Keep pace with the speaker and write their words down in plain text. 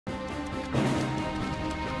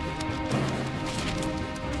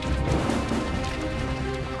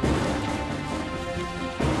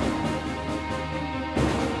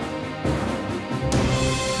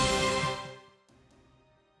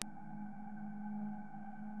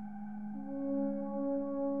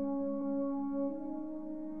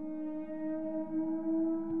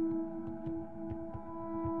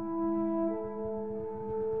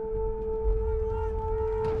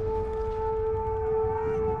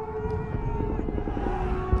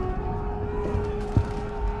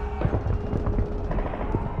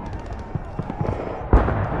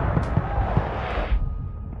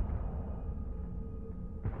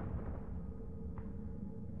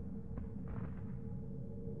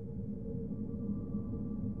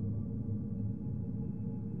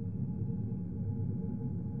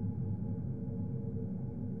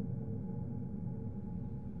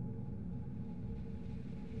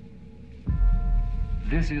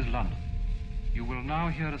This is London. You will now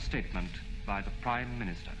hear a statement by the Prime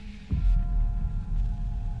Minister.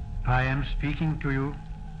 I am speaking to you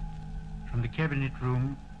from the Cabinet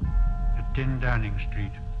Room at 10 Downing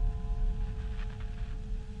Street.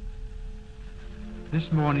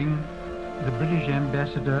 This morning, the British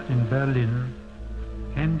ambassador in Berlin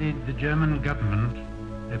handed the German government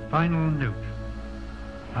a final note.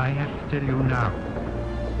 I have to tell you now,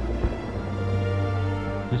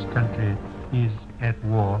 this country is at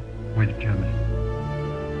war with Germany.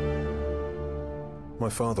 My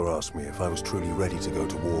father asked me if I was truly ready to go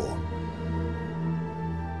to war.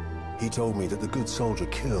 He told me that the good soldier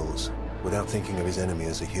kills without thinking of his enemy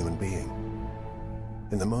as a human being.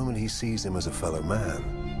 In the moment he sees him as a fellow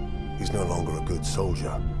man, he's no longer a good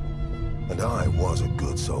soldier. And I was a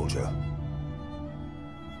good soldier.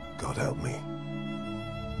 God help me.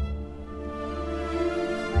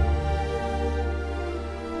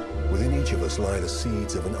 Within each of us lie the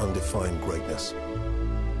seeds of an undefined greatness.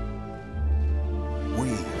 We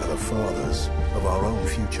are the fathers of our own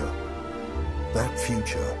future. That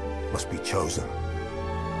future must be chosen,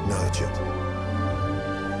 nurtured,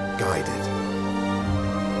 guided.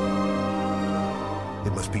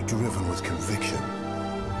 It must be driven with conviction.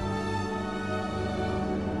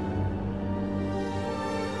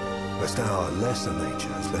 Lest our lesser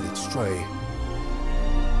natures let it stray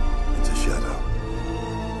into shadow.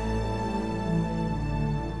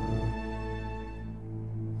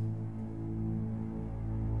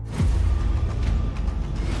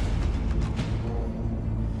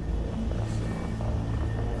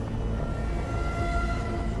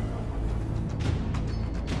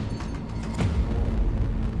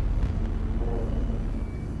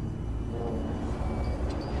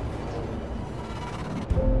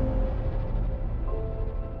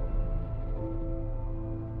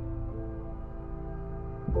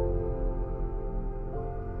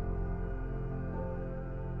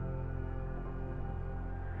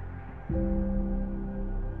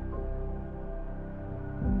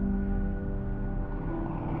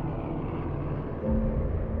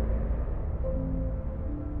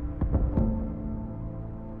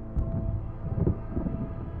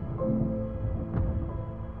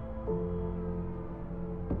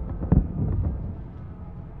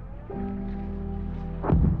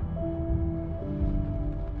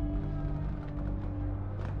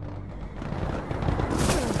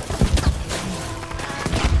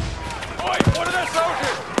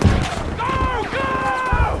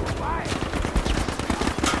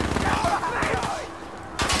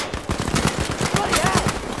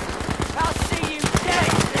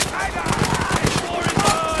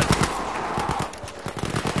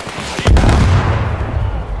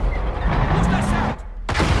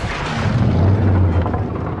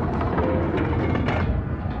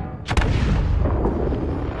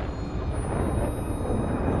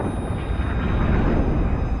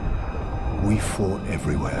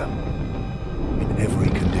 Everywhere, in every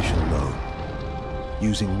condition known,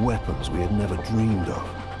 using weapons we had never dreamed of.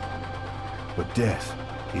 But death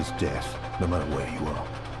is death, no matter where you are.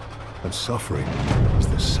 And suffering is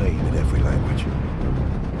the same in every language.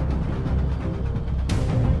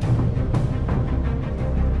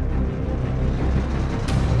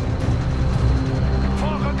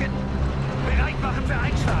 Vorrücken! Bereit machen für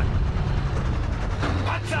Einschlag!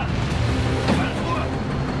 Panzer! Vollruhe!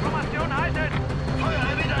 Formation halten! Feuer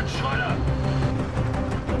erwidert, Schreuder!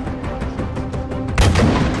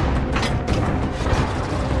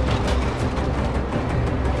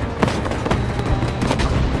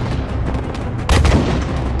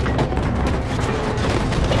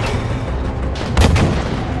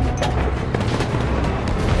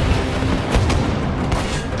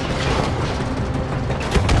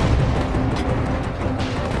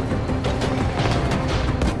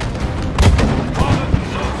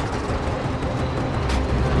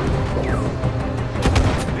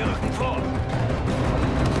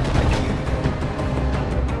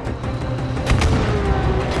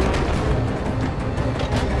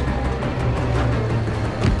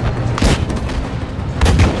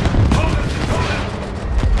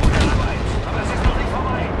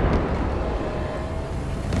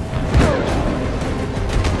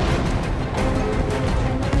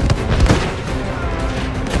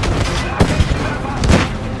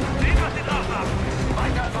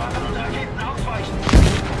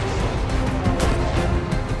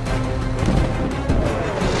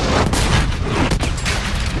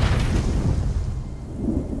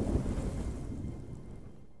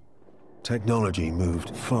 Technology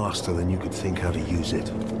moved faster than you could think how to use it.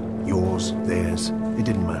 Yours, theirs, it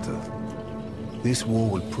didn't matter. This war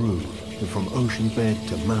would prove that from ocean bed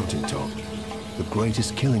to mountaintop, The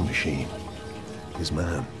greatest killing machine is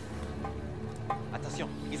man. Attention,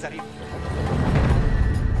 ils arrivent.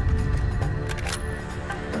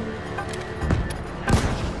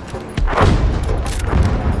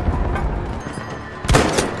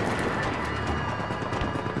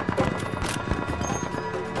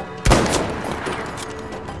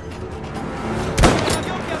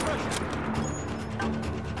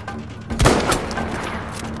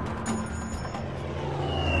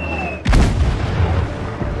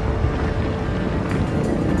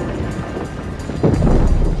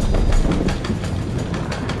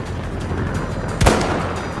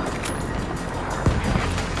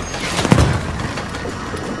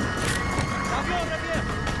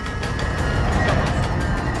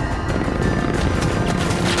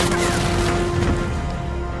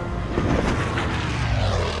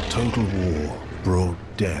 Total war brought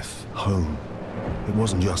death home. It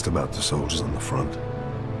wasn't just about the soldiers on the front.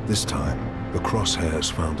 This time, the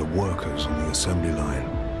crosshairs found the workers on the assembly line.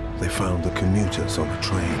 They found the commuters on the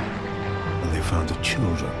train. And they found the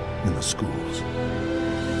children in the schools.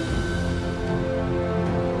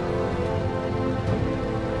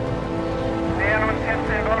 Nähern uns jetzt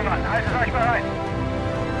den Wohnmann. Haltet euch bereit.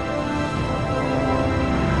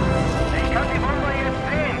 Ich kann die Bomber jetzt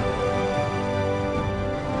sehen.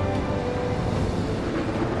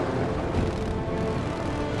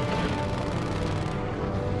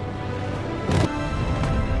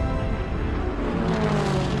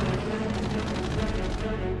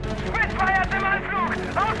 Spitfires im Anflug!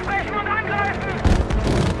 Ausbrechen und angreifen!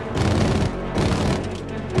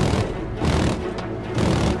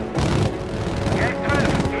 Geld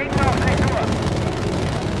 12, Gegner auf 6 Uhr.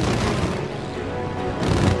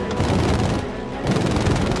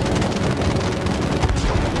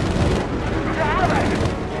 Gute Arbeit!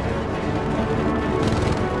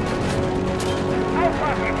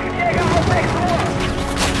 Aufpassen! Jäger auf 6 Uhr!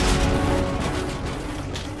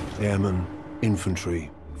 Airmen, infantry,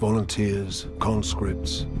 volunteers,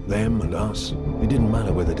 conscripts, them and us. It didn't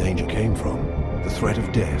matter where the danger came from. The threat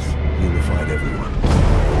of death unified everyone.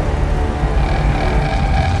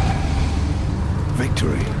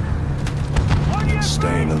 Victory and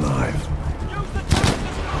staying alive.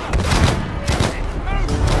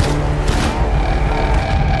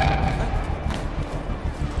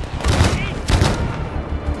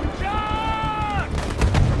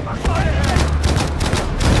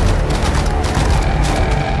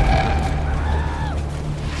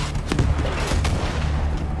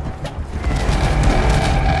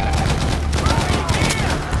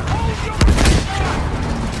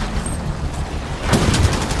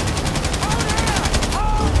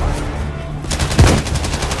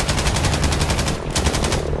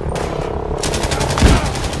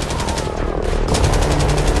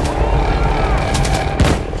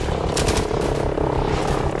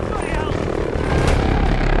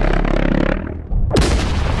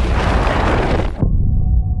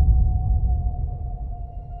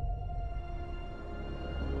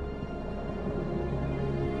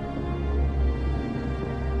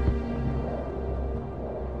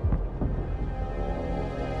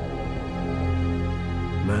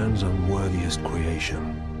 Man's unworthiest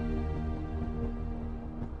creation.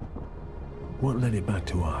 What led it back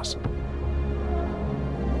to us?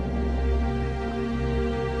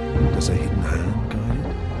 Does a hidden hand guide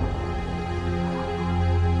it?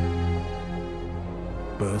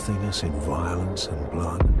 Birthing us in violence and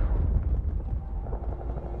blood?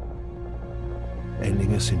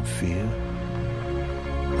 Ending us in fear?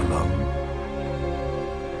 Alone?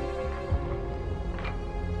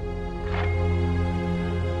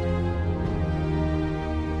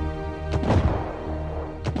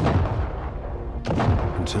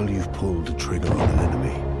 Until you've pulled the trigger on an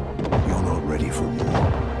enemy, you're not ready for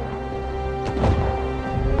war.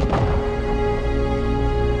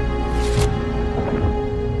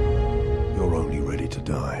 You're only ready to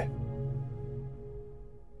die.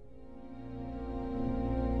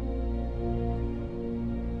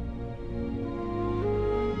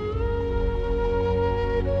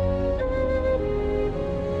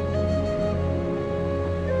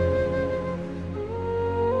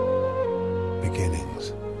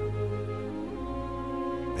 Beginnings.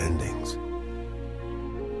 Endings.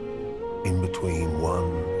 In between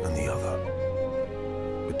one and the other.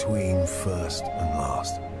 Between first and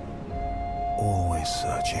last. Always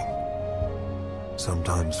searching.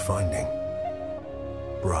 Sometimes finding.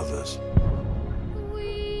 Brothers.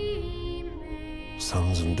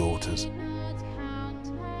 Sons and daughters.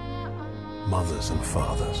 Mothers and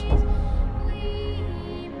fathers.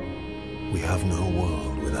 We have no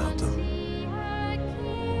world without them.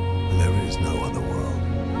 There is no other world.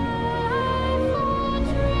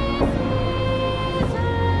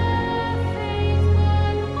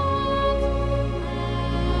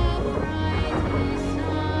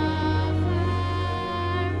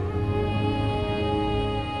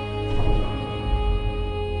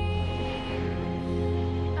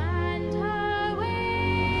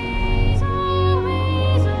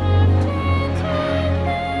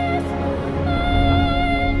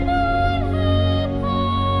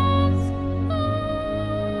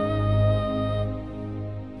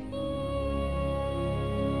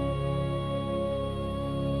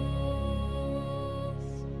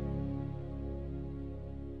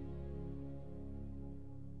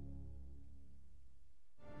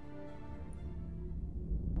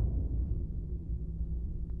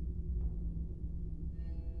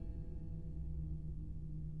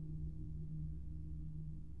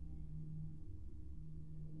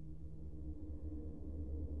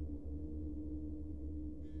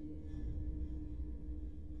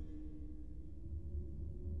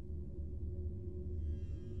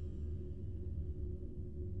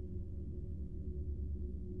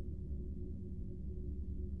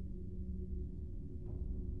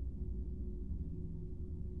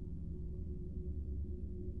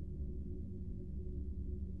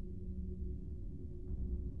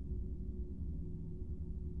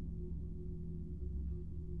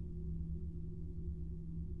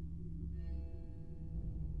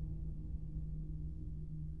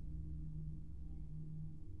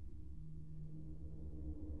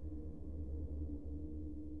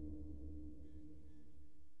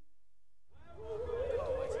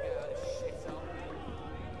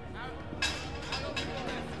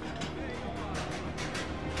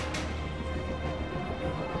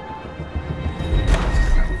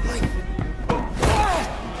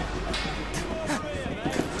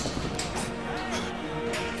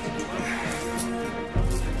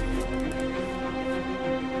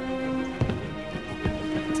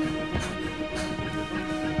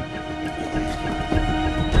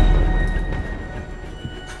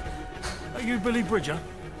 Billy Bridger?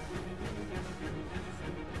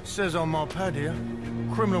 Says on my pad here,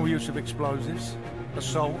 criminal use of explosives,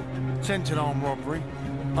 assault, attempted armed robbery,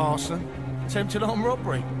 arson, attempted armed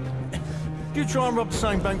robbery. Did you try and rob the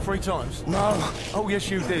same bank 3 times? No. Oh, yes,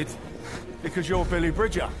 you did. Because you're Billy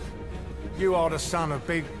Bridger. You are the son of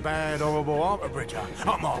big, bad, horrible Arthur Bridger.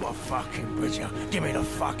 I'm Arthur fucking Bridger. Give me the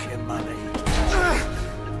fucking money.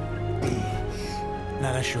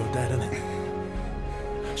 Now that's your dad, isn't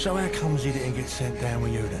it? So how comes he didn't get sent down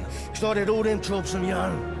with you then? Started all them jobs on your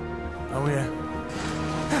own. Oh, yeah?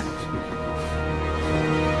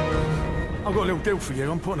 I've got a little deal for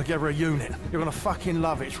you. I'm putting together a unit. You're gonna fucking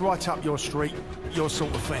love it. It's right up your street, your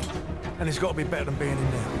sort of thing. And it's got to be better than being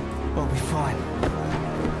in there. I'll be fine.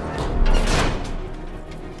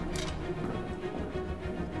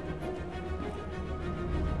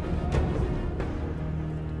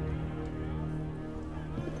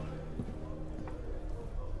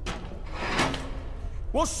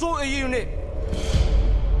 What sort of unit?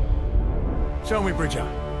 Tell me, Bridger.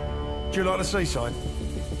 Do you like the seaside?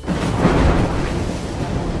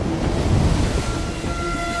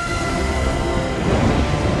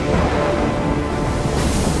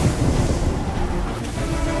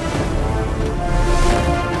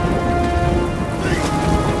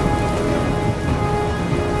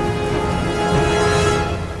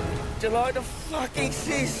 Do you like the fucking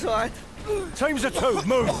seaside? Teams of 2,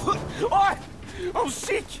 move! I'm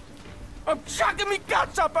sick. I'm chucking me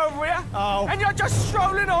guts up over here. Oh. And you're just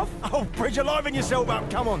strolling off. Oh, Bridger, liven yourself up,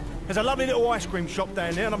 come on. There's a lovely little ice cream shop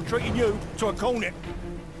down there and I'm treating you to a cornet.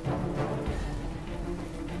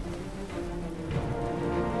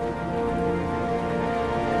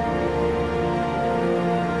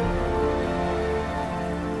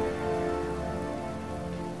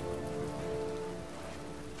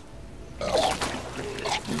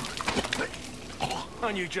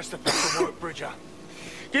 Aren't you just a piece of work, Bridger?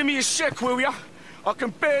 Give me a sec, will ya? I can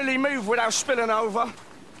barely move without spilling over.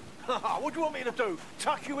 What do you want me to do?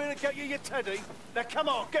 Tuck you in and get you your teddy? Now come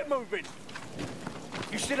on, get moving.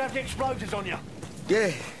 You still have the explosives on you?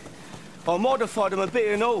 Yeah. I modified them a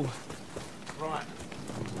bit and all. Right.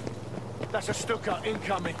 That's a Stuka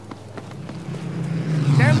incoming.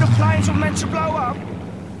 Them the planes were meant to blow up?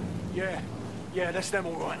 Yeah, that's them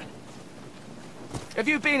all right. Have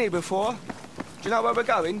you been here before? Do you know where we're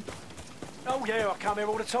going? Oh, yeah, I come here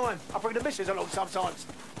all the time. I bring the missus along sometimes.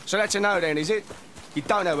 So that's a no then, is it? You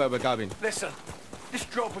don't know where we're going? Listen, this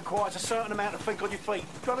job requires a certain amount of think on your feet.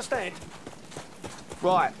 Do you understand?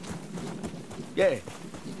 Right. Yeah.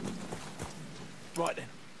 Right then.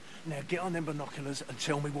 Now get on them binoculars and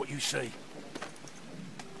tell me what you see.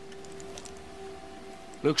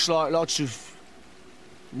 Looks like lots of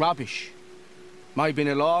rubbish. Maybe an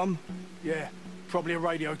alarm. Yeah, probably a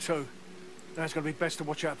radio too. Now it's going to be best to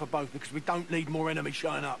watch out for both because we don't need more enemies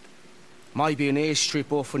showing up. Maybe an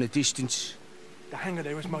airstrip off in the distance. The hangar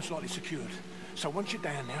there is most likely secured. So once you're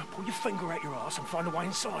down there, pull your finger out your arse and find a way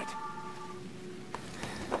inside.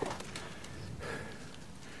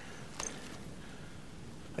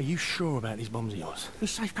 Are you sure about these bombs of yours?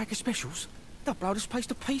 These safe pack of specials? They'll blow this place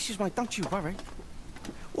to pieces, mate. Don't you worry.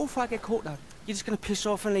 What if I get caught, though? You're just going to piss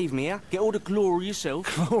off and leave me here? Get all the glory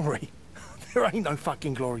yourself? Glory? There ain't no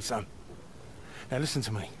fucking glory, son. Now listen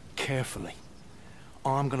to me, carefully.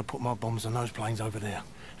 I'm going to put my bombs on those planes over there.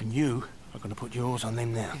 And you are going to put yours on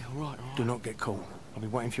them now. Yeah, all right. Do not get caught. I'll be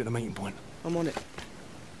waiting for you at the meeting point. I'm on it.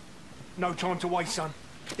 No time to waste, son.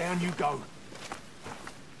 Down you go.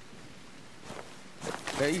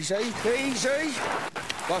 Easy, easy.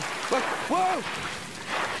 Whoa!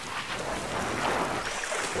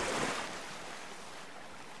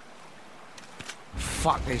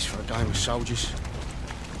 Fuck this for a game of soldiers.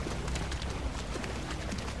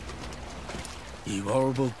 You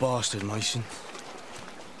horrible bastard, Mason.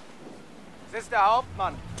 Das ist der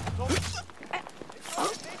Hauptmann.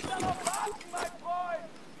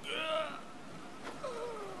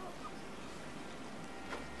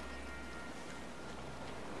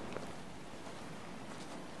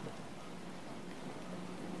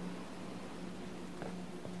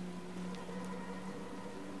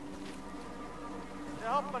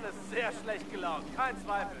 Der Hauptmann ist sehr schlecht gelaunt, kein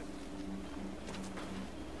Zweifel.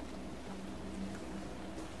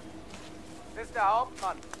 Das ist der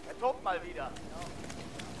Hauptmann. Er tobt mal wieder.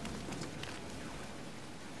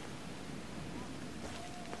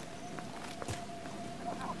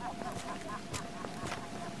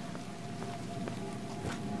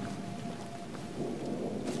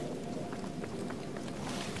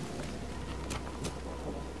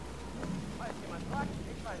 Falls jemand fragt,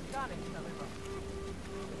 ich weiß gar nichts darüber.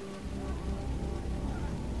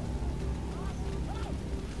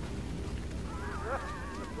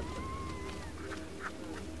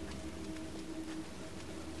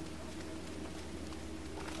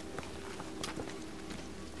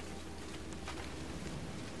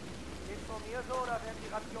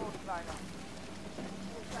 Konzentration, Kleiner.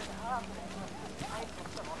 Eindruck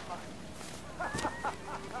daraus machen.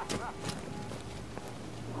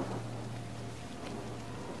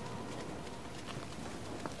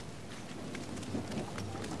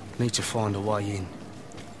 Need to find a way in.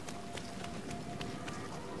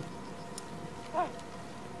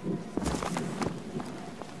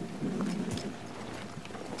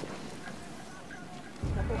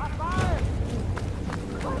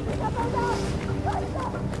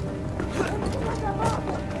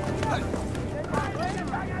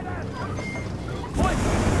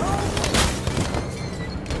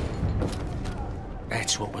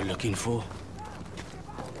 That's what we're looking for.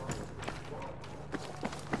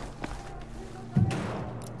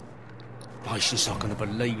 Patience, I can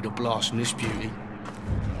believe the blast from this beauty.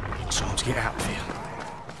 Time to get out of here.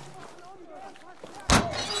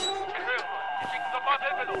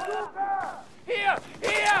 Hier!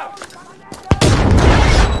 Hier!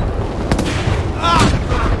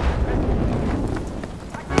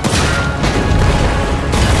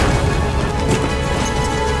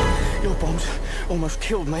 Your bombs almost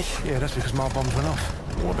killed me. Yeah, that's because my bombs went off.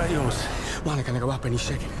 What about yours? Mine are gonna go up any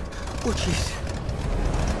second. Watch this.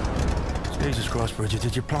 Jesus Christ, Bridget,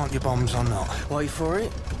 did you plant your bombs or not? Wait for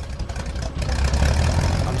it.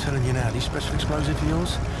 I'm telling you now, these special explosives of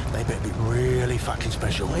yours, they better be really fucking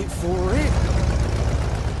special. Wait for it.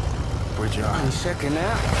 Bridget. Any second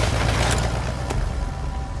now.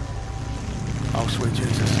 Oh, sweet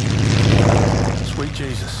Jesus. Sweet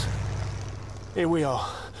Jesus. Here we are,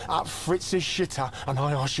 up Fritz's shitter, and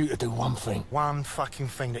I ask you to do one thing. One fucking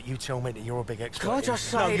thing that you tell me that you're a big expert Can I in. just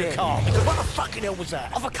say No, you that- can't. What the fucking hell was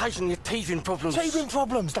that? I've occasionally had teething problems. Teething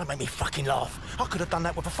problems? Don't make me fucking laugh. I could have done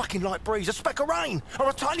that with a fucking light breeze, a speck of rain, or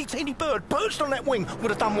a tiny, teeny bird perched on that wing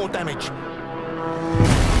would have done more damage.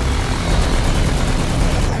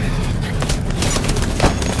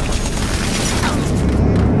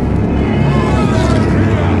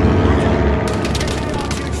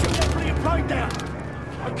 Put your plate down.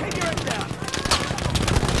 And keep your head down.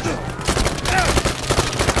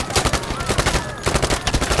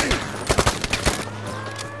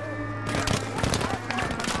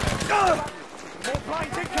 More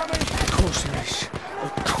planes incoming! Of course there is.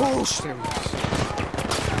 Of course there is.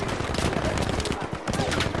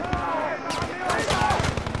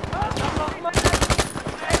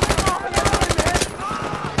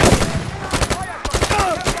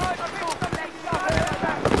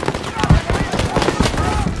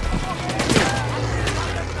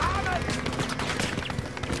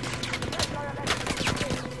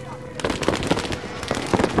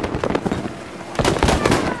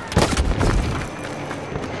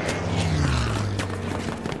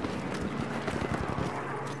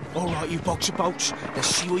 All right, you box of bolts. Let's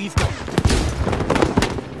see what you've got.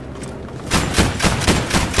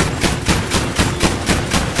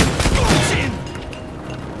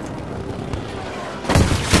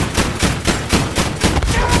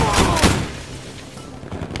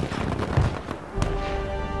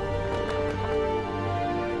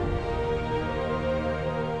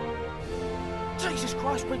 Jesus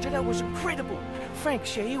Christ, Bridget, that was incredible.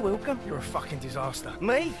 Thanks, yeah, you're welcome. You're a fucking disaster.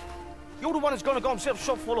 Me? You're the one who's gonna got himself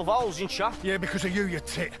shot full of holes, ain't ya? Yeah, because of you, you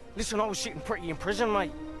tit. Listen, I was sitting pretty in prison,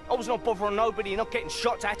 mate. I was not bothering nobody, not getting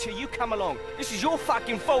shots at you. You come along. This is your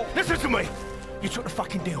fucking fault. Listen to me! You took the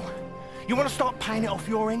fucking deal. You want to start paying it off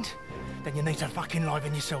your end? Then you need to fucking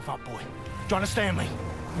liven yourself up, boy. Do you understand me?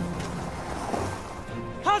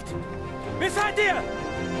 Halt! Wer seid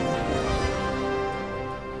ihr?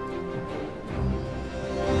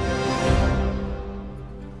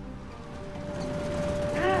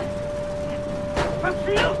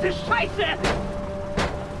 Verfluchte Scheiße!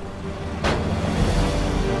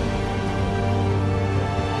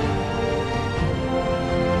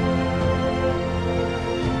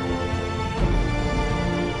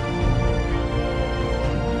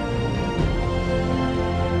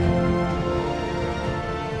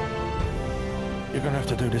 You're gonna have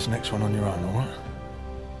to do this next one on your own, all right?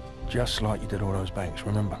 Just like you did all those banks,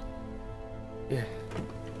 remember? Yeah.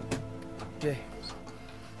 Yeah.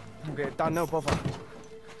 I'll get it done, no bother.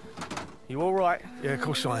 You all right? Yeah, of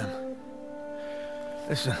course I am.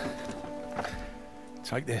 Listen.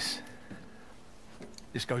 Take this.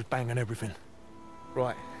 This goes bang and everything.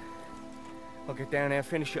 Right. I'll get down there,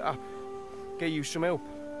 finish it up. Get you some help.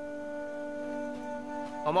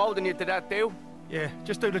 I'm holding you to that deal. Yeah,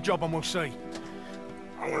 just do the job and we'll see.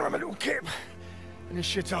 I want to have a little kip in this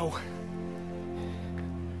shithole.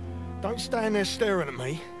 Don't stand there staring at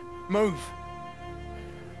me. Move.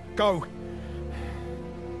 Go.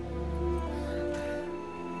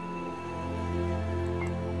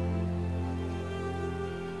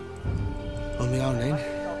 on my own then.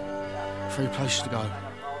 3 places to go.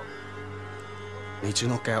 Need to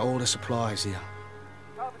knock out all the supplies here.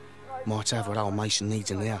 Might have what old Mason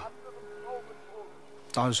needs in there.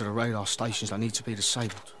 Those are the radar stations that need to be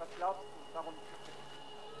disabled.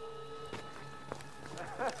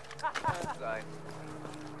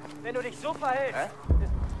 Wenn du dich so verhältst.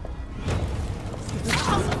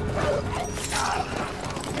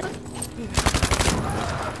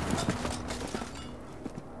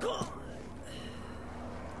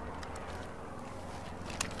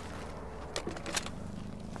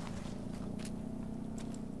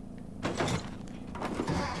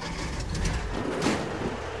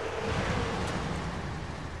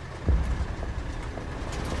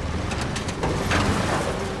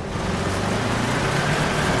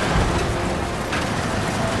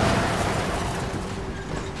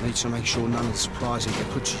 Need to make sure none of the supplies get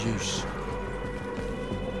put to use.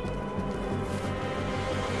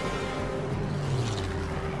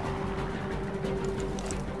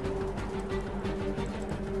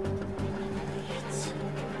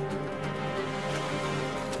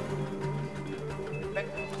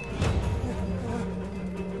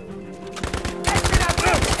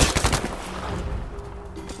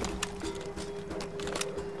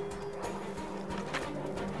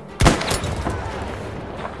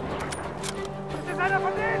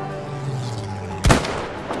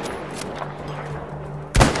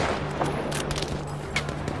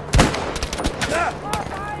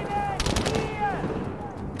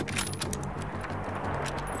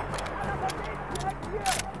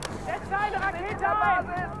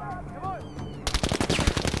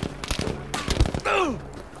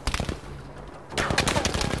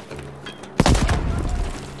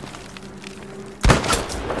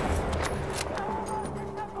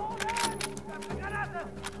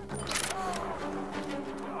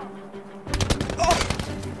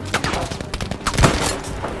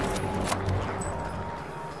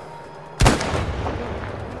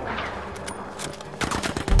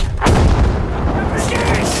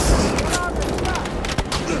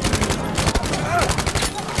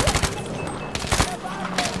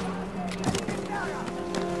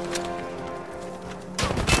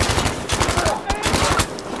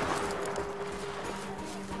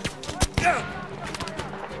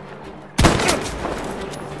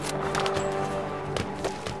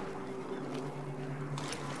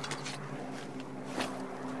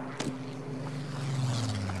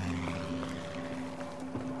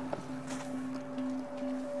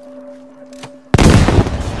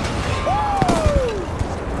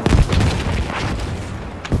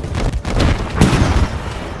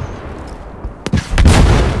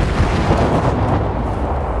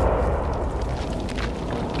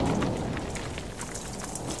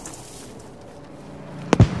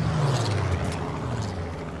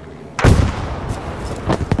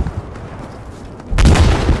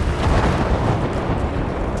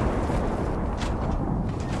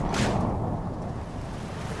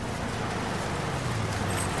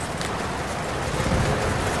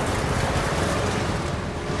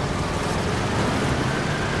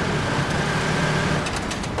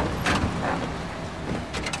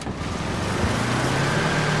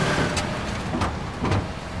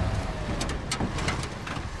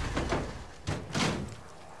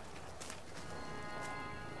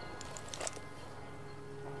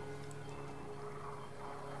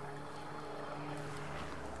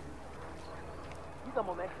 Dieser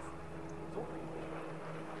Moment ist so wichtig.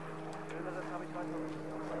 Das habe ich weiter.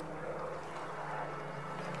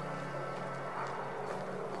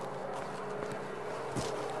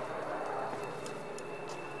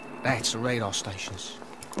 That's the radar stations.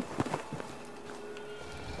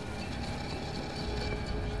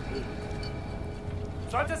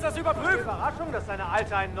 Solltest das überprüfen? Überraschung, dass deine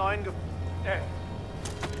Alte einen neuen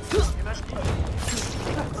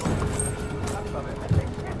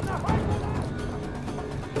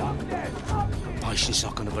Mason's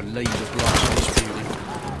not going to believe the blast of this building.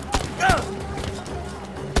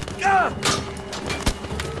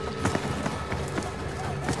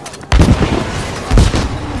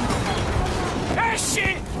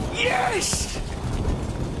 Yes!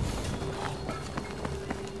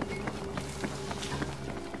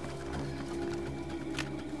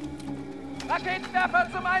 Raketenwerfer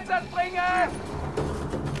zum Einsatz bringen!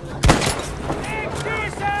 Nicht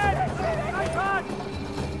schießen! Einfach!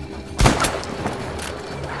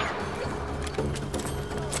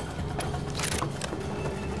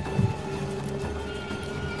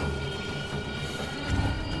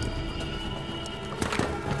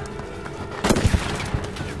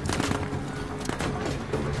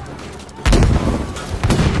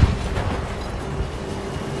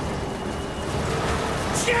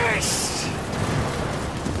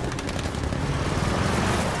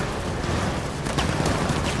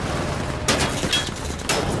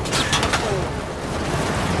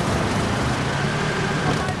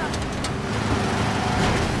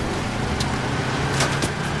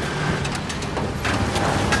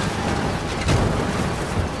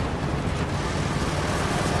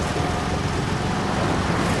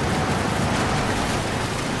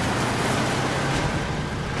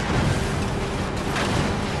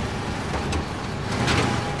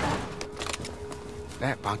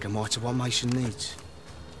 bunker mitre one Mason needs.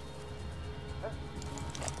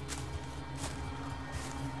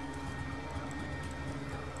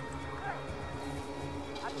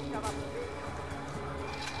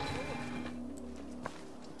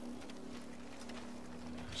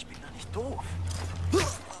 Ich bin doch nicht doof.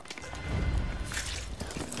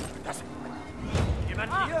 Jemand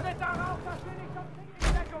hier? Achtet darauf, dass wir nicht auf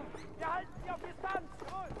Deckung. Wir halten sie auf Distanz.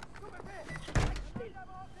 Jawohl. Zu Befehl. Ziel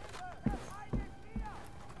aber auf Hilfe. Der Feind ist hier.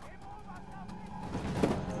 Im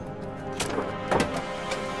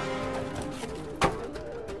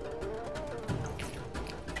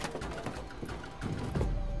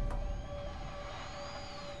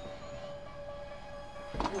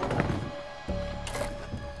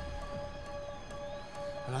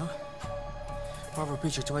Hello? Brother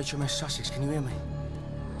Bridger to HMS Sussex, can you hear me?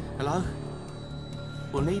 Hello?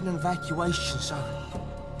 We'll need an evacuation, so...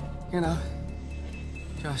 You know...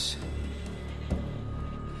 Just...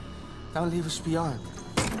 Don't leave us behind.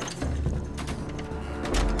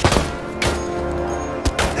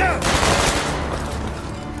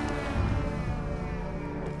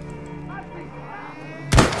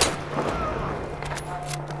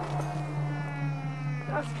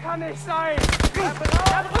 Das kann nicht sein!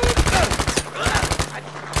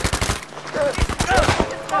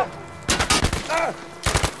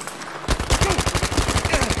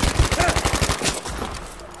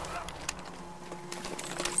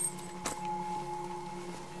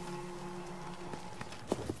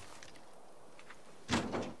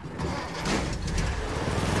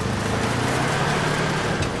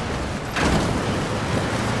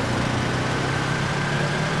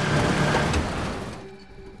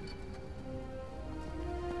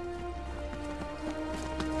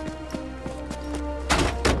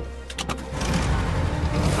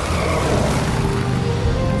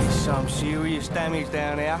 Serious damage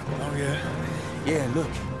down there. Oh, yeah? Yeah, look.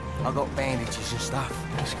 I got bandages and stuff.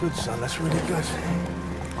 That's good, son. That's really good.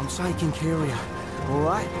 I'm taking care of you. All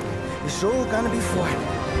right? It's all gonna be fine.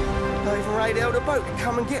 They even radioed a boat to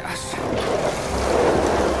come and get us.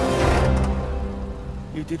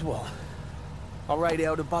 You did what? I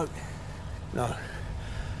radioed a boat. No.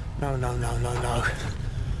 No.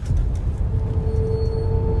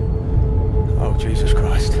 Oh, Jesus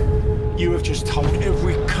Christ. You have just told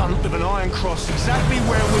every cunt with an iron cross exactly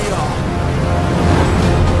where we are.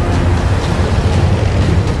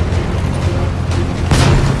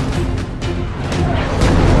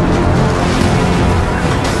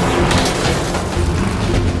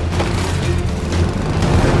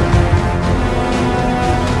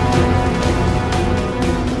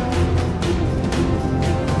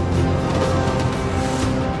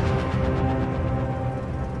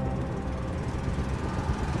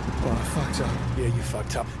 Yeah, you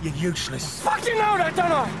fucked up. You're useless. Fucking know that,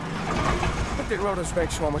 don't I? I did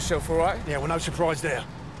retrospect on myself, all right? Yeah, well, no surprise there.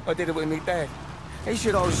 I did it with me dad. He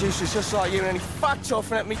said I was useless just like you, and then he fucked off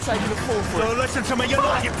and let me take the fall for it. So listen to me, you're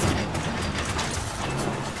not...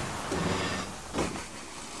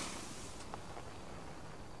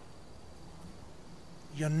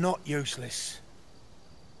 You're not useless.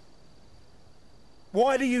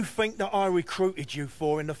 Why do you think that I recruited you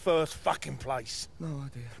for in the first fucking place? No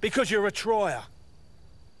idea. Because you're a trier.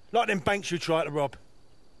 Like them banks you tried to rob.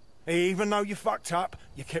 Even though you fucked up,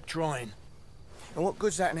 you kept trying. And what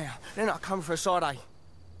good's that now? They're not coming for a side, eh?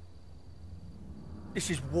 This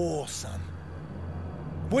is war, son.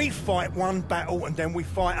 We fight one battle and then we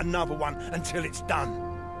fight another one until it's done.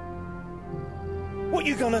 What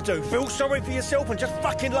you gonna do? Feel sorry for yourself and just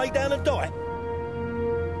fucking lay down and die?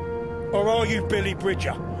 Or are you Billy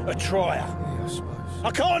Bridger, a trier? Yeah, I suppose.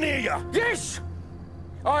 I can't hear you! Yes!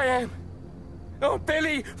 I am. Oh,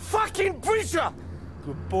 Billy fucking Bridger!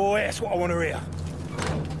 Good boy, that's what I want to hear.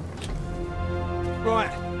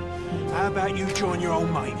 Right, how about you join your old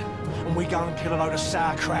mate and we go and kill a load of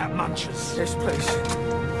sauerkraut munchers? Yes, please.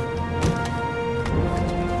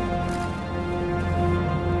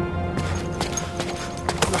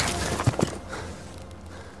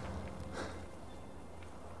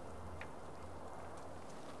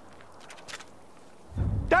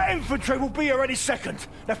 That infantry will be here any second.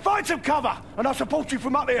 Now find some cover and I'll support you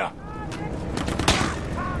from up here.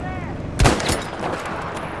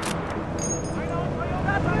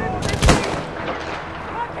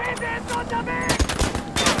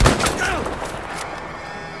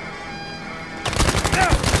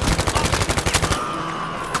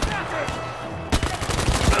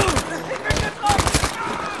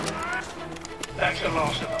 That's the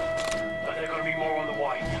last of them. But there are going to be more on the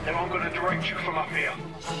way. Then I'm going to direct you from up here.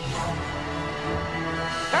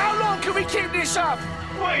 How long can we keep this up?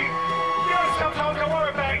 Wait! Sometimes I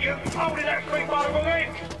worry about you holding that thing by the wrong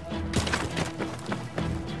end.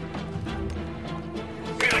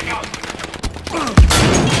 Here they go.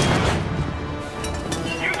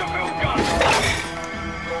 Use the field gun.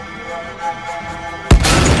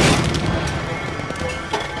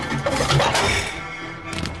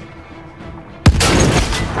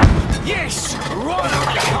 Yes! Right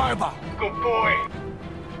up the harbour! Good boy.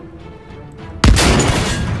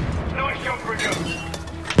 Nice jump, Bridger.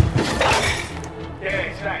 Yeah,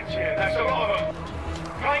 it's that, yeah. That's a lot of them.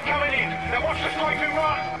 Plane coming in. Now watch the strafing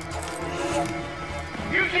run.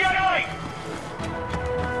 Use the AA.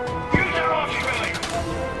 Use that artillery.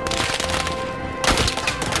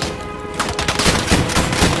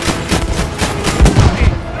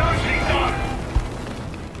 Nicely done.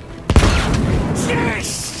 Yes!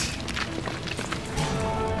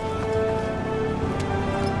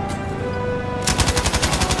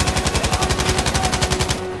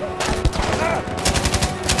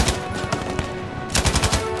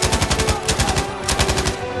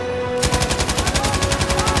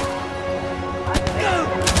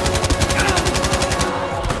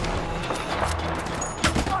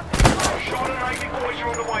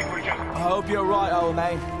 I hope you're right, old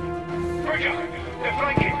man. Bridger, they're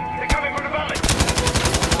flanking. They're coming from the valley.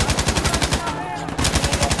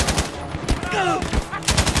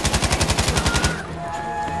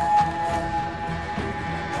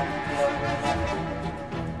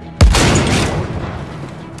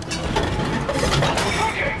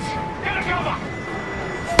 Rockets! Get a cover!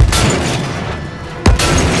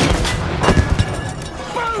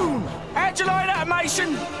 Boom! How'd you like that, Mason?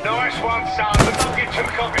 Nice one, son, but don't get too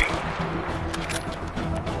cocky.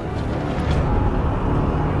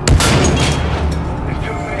 There's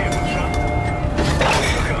too many of them, son.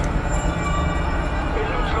 Look up. It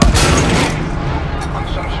looks like... I'm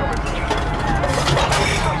so sorry, Bridger. What do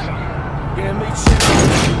you say, son? Yeah, me too.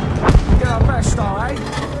 Get our best, though, eh?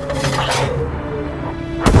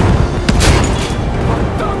 I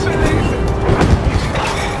don't believe it!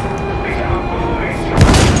 These are our boys.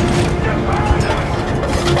 They're bad.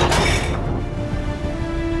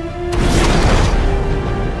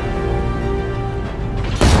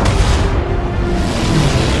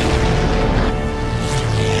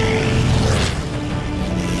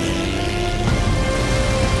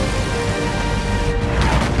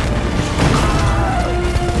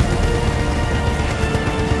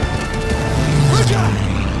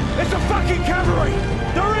 It's a fucking cavalry!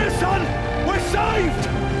 They're here, son! We're saved!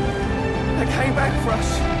 They came back for us.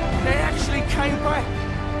 They actually came back.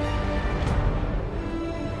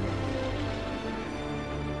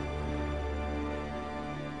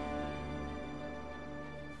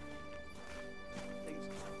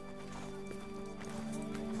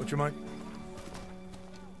 What you make?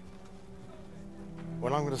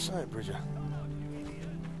 Well, I'm going to say it, Bridger.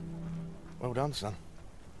 Well done, son.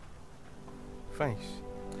 Thanks.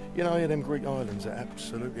 You know, them Greek islands are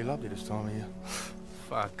absolutely lovely this time of year.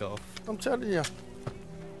 Fuck off. I'm telling you.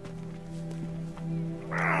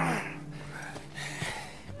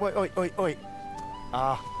 Wait.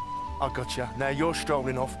 I got you. Now you're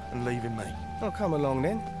strolling off and leaving me. Oh, come along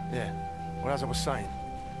then. Yeah. Well, as I was saying,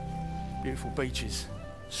 beautiful beaches,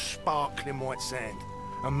 sparkling white sand,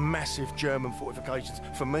 and massive German fortifications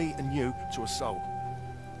for me and you to assault.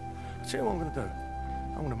 I'll tell you what I'm going to do.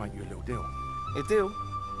 I'm going to make you a little deal. A deal?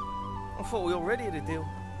 I thought we already had a deal.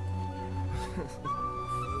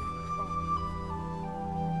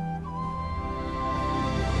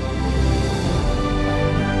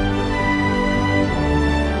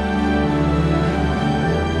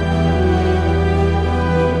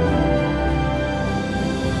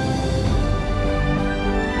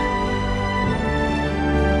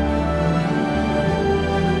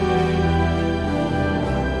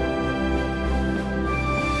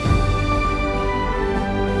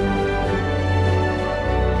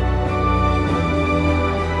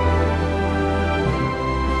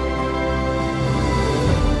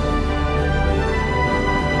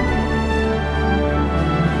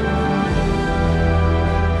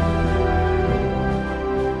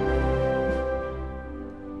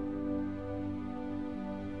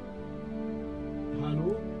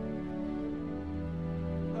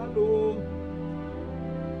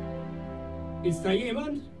 Ist da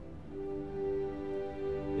jemand?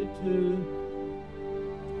 Bitte.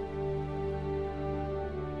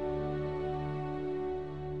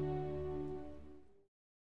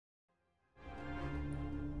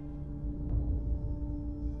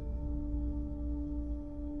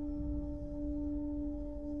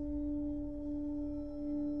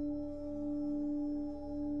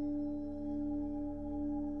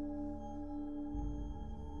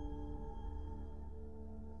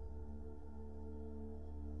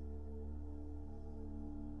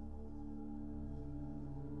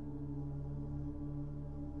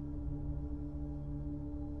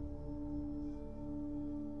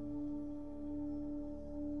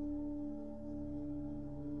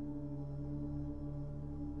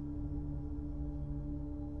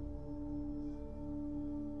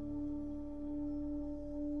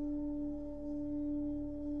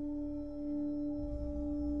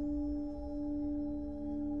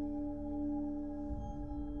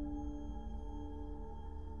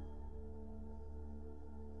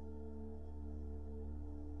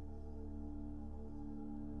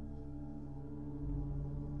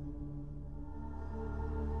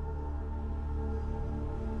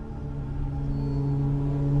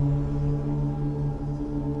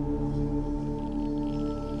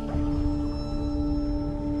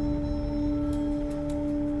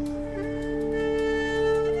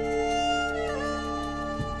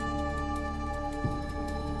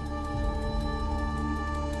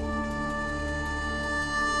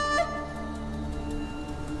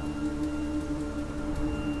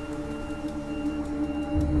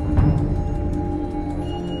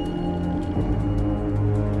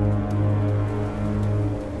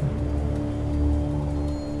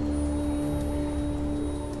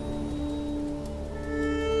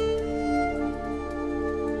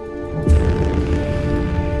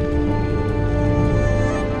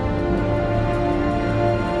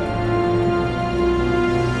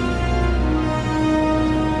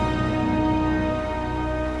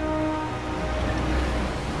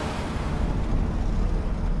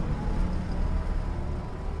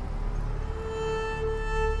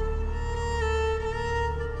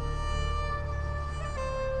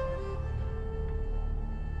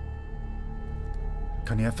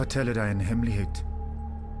 Kan jeg fortelle deg en hemmelighet?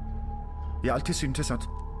 Jeg har alltid syntes at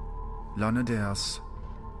landet deres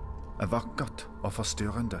er vakkert og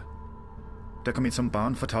forstyrrende. Da jeg kom hit som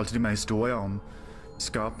barn, fortalte de meg historier om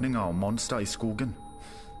skapninger og monster i skogen.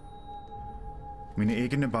 Mine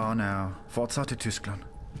egne barn er fortsatt i Tyskland.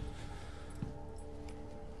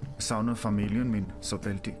 Jeg savner familien min så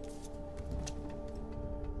veldig.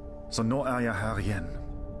 Så nå er jeg her igjen.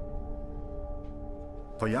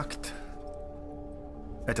 På jakt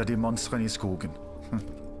etter de monstrene i skogen.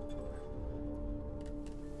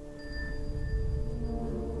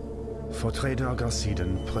 For 3 dager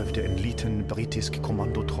siden prøvde en liten britisk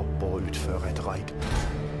kommandotropp å utføre et raid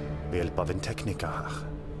ved hjelp av en tekniker her.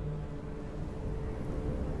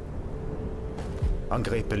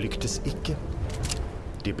 Angrepet lyktes ikke.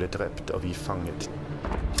 De ble drept, og vi fanget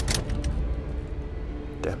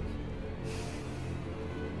dem.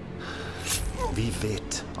 Vi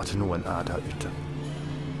vet at noen er der ute.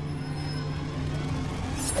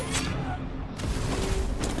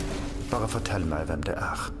 Bare fortell meg hvem det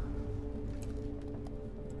er.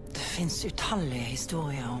 Det finnes utallige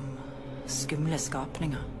historier om skumle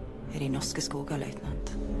skapninger i de norske skoger,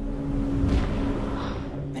 løytnant.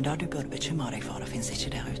 Men det du burde bekymre deg for, det finnes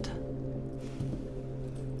ikke der ute.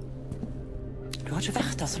 Du har ikke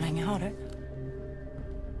vært der så lenge, har du?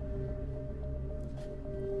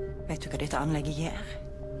 Vet du hva dette anlegget gjør?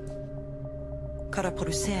 Hva det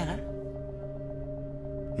produserer?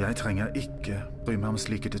 Jeg trenger ikke bry meg om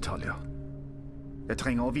slike detaljer. Jeg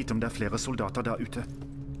trenger å vite om det er flere soldater der ute.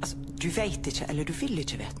 Altså, du vet ikke, eller du vil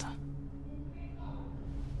ikke vite.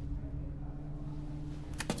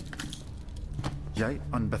 Jeg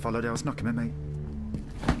anbefaler deg å snakke med meg.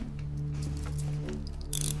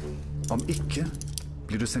 Om ikke,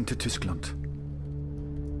 blir du sendt til Tyskland.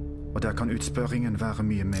 Og der kan utspørringen være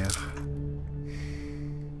mye mer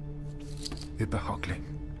ubehagelig.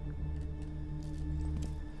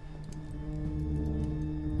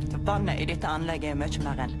 Vannet i dette anlegget er mye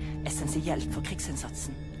mer enn essensielt for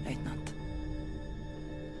krigsinnsatsen, løytnant.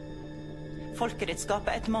 Folket ditt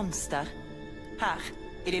skaper et monster her,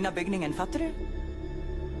 i denne bygningen, fatter du?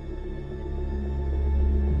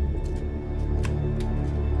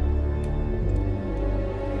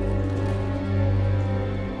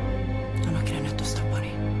 Og noen er nødt til å stoppe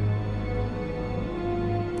dem.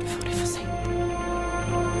 Før det er for sent.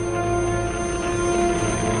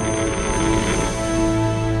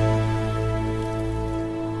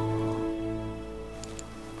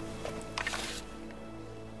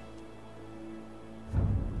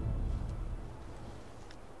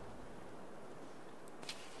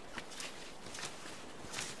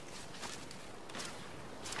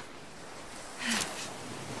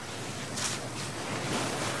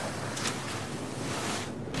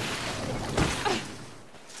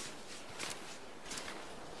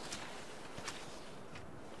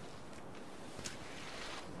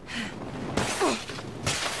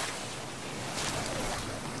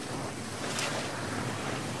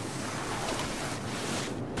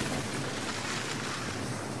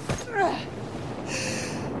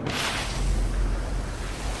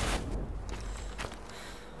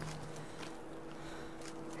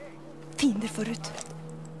 Fiender forut.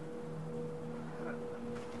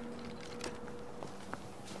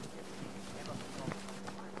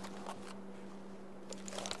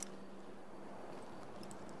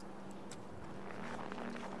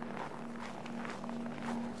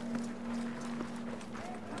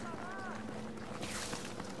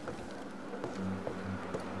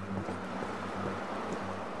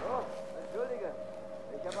 Entschuldige,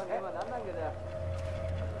 ich habe an jemand anderen gedacht.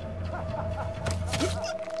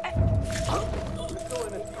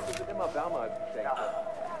 Wird immer wärmer als ich denke.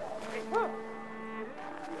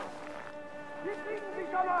 Wir kriegen sie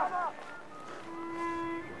schon mal!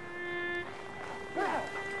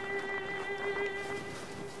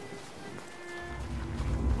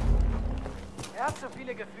 Er hat so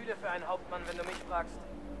viele Gefühle für einen Hauptmann, wenn du mich fragst.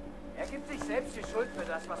 Er gibt sich selbst die Schuld für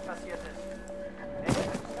das, was passiert ist.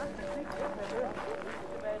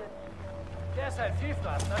 Der ist ein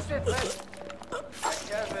Vielfraß, das steht fest. Der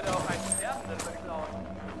Kerl würde auch einen Sterbenden beklauen.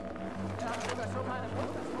 Er hat sogar schon mal eine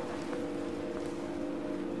Mutter.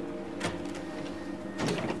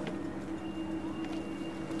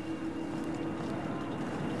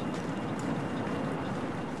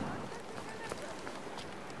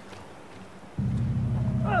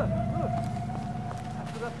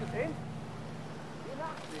 Hast du das gesehen? Geh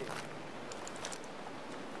nachsehen.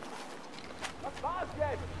 Was war es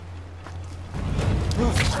jetzt?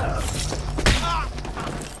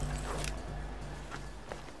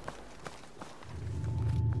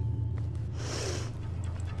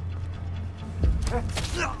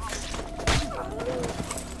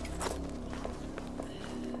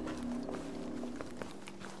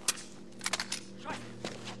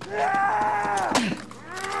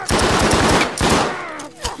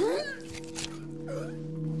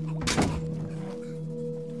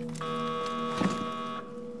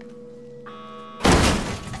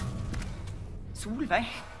 Solveig?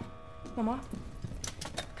 Mamma?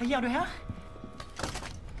 Hva gjør du her?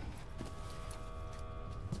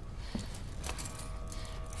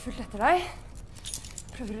 Fulgt etter deg.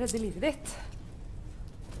 Prøver å redde livet ditt.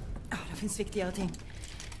 Ja, det finnes viktigere ting.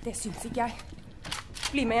 Det syns ikke jeg.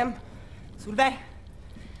 Bli med hjem. Solveig!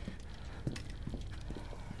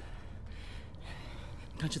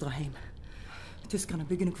 Vi kan ikke dra hjem. Tyskerne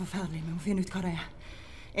bygger noe forferdelig. Vi må finne ut hva det er.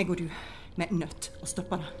 Jeg og du, vi er nødt å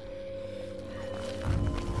stoppe det.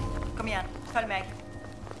 Kom igjen, følg meg.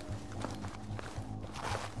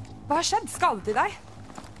 Hva har skjedd? Skadet de deg?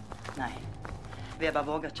 Nei, Weber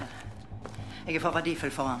våger ikke. Jeg er for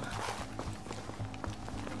verdifull for han.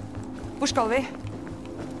 Hvor skal vi?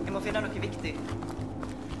 Jeg må finne noe viktig.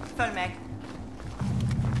 Følg meg.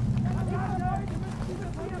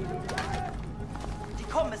 De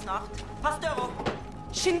kommer snart. Pass døra.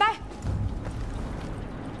 Skynd deg!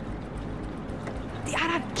 De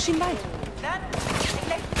er her! Skynd deg! Vent! Jeg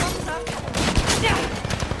legger fast. Ja!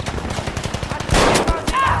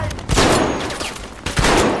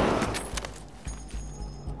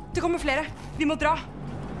 Det kommer flere. Vi må dra.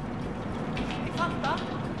 Jeg fant det.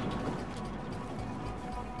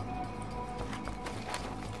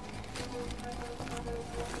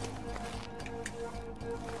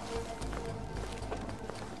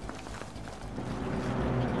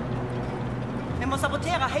 Vi må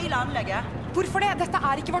sabotere hele anlegget. Hvorfor det? Dette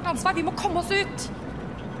er ikke vårt ansvar. Vi må komme oss ut.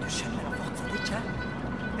 Du skjønner det fortsatt ikke.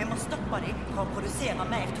 Vi må stoppe dem fra å produsere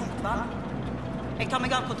mer tungt vann. Jeg tar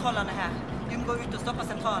meg av kontrollene her. Du må gå ut og stoppe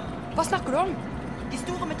sentralen. Hva snakker du om? De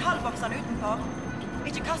store metallboksene utenfor.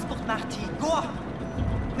 Ikke kast bort mer tid. Gå!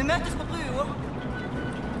 Vi møtes på brua.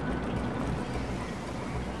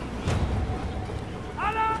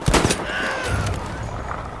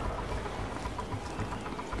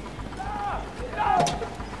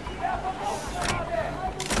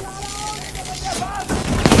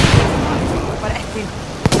 Bare ett til.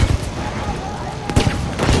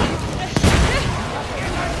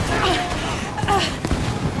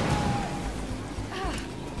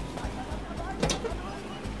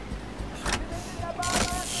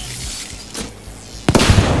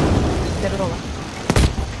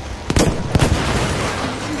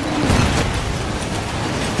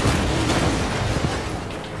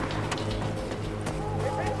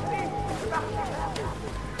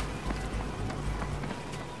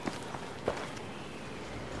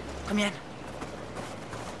 Kom igjen.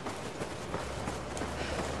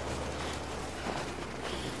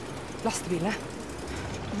 Lastebilene.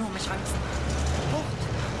 Nå med sjansen. Bort!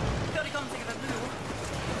 Før de kommer seg over brua.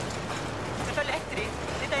 Vi følger etter dem.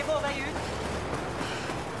 Dette er vår vei ut.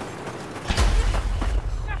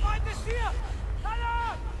 Der Feind ist hier! Hallo!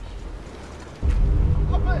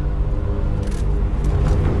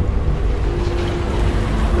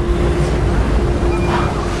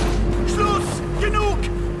 Schluss! Genug!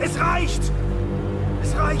 Es reicht!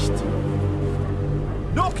 Es reicht!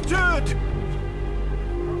 Nok død!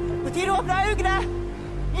 På tide å åpne øynene!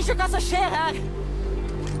 Ikke hva som skjer her!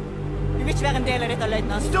 Du vil ikke være en del av dette,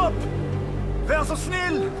 løytnant. Stopp! Vær så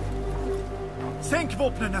snill! Senk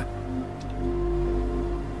våpnene!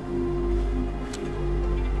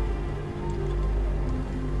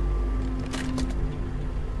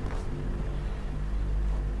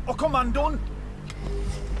 Og kommandoen!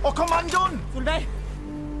 Og kommandoen! Solveig!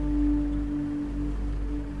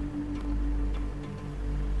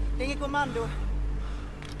 Det er ingen kommando.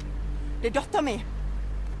 Det er datteren min.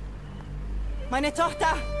 Meine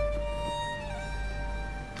Tochter!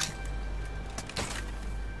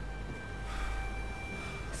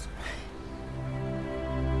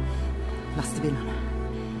 Lastebilene.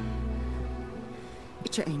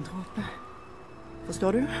 Ikke en dråpe.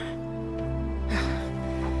 Forstår du?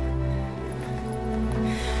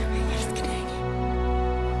 Jeg elsker deg.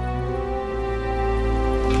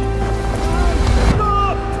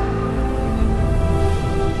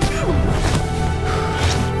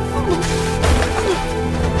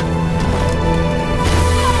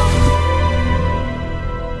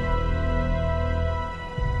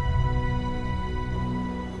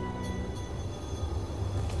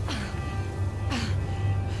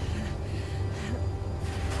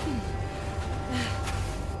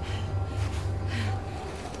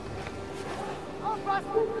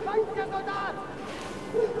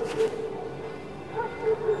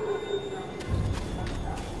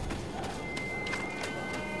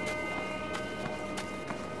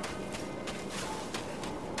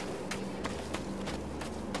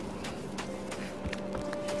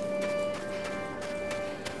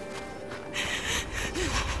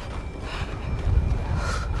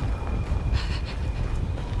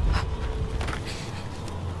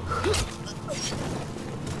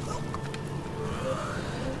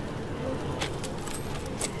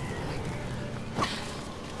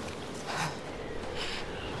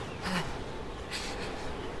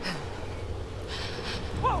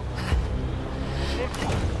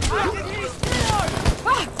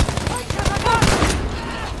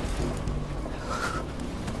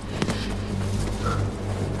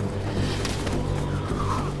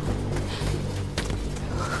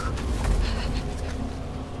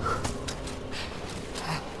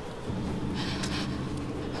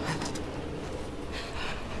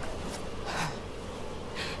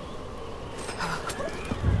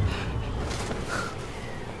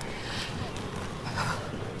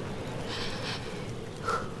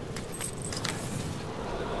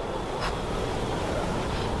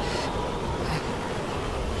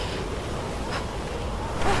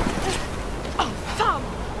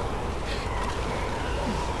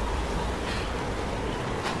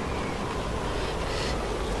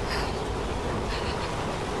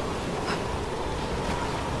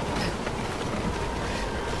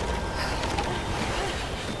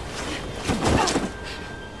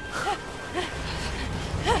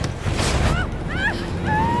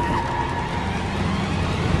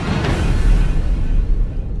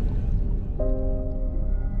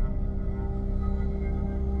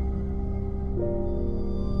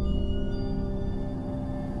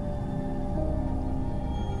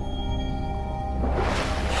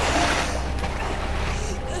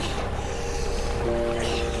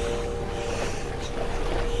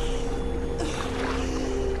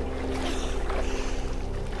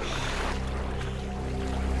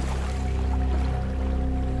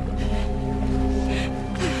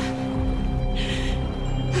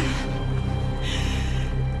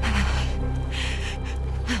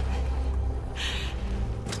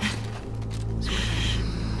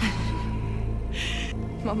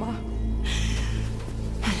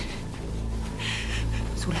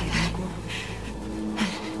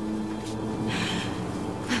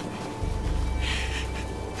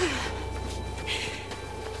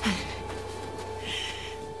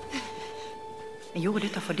 Jeg gjorde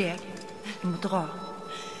dette for deg. Du må dra.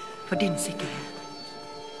 For din sikkerhet.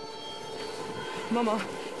 Mamma,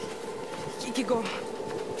 ikke gå.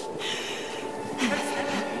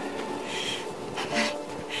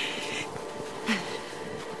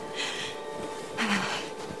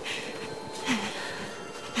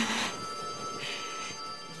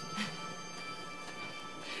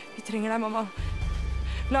 Vi trenger deg, mamma.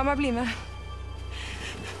 La meg bli med.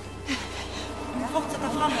 Jeg fortsetter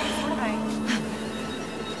fremover, Solveig.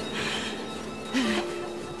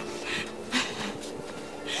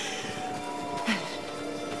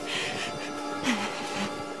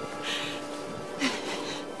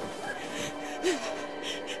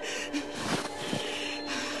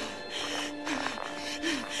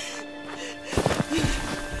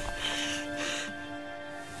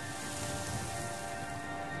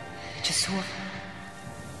 Ikke sov.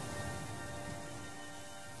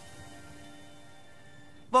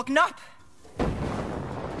 Våkn opp!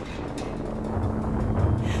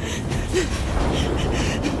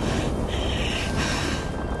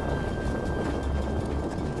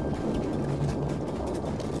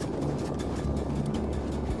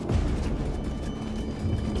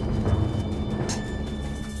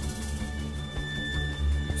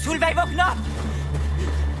 Solveig, våkn opp!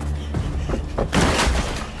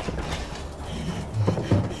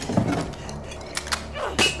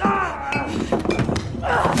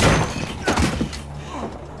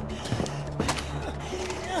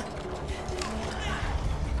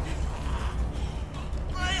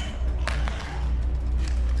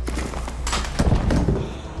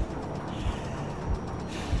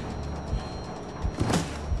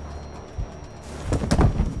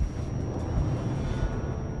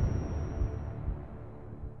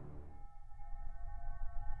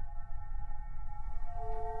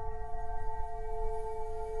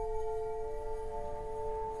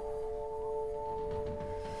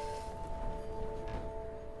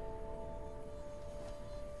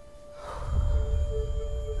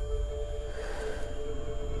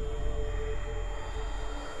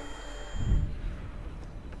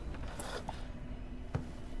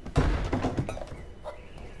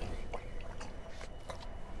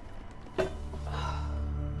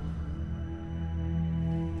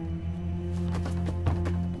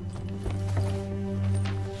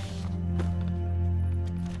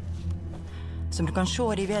 Som du kan se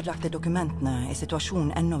i de vedlagte dokumentene, er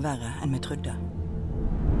situasjonen enda verre enn vi trodde.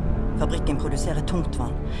 Fabrikken produserer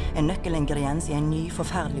tungtvann, en nøkkelingrediens i en ny,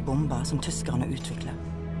 forferdelig bombe som tyskerne utvikler.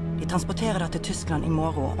 De transporterer det til Tyskland i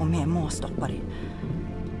morgen, og vi må stoppe dem.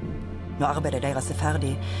 Når arbeidet deres er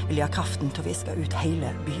ferdig, vil de ha kraften til å viske ut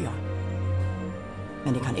hele byen.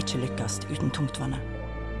 Men de kan ikke lykkes uten tungtvannet.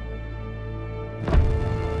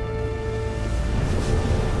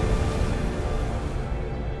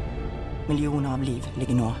 Millioner av liv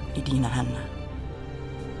ligger nå i dine hender.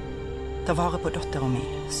 Ta vare på datteren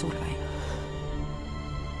min, Solveig.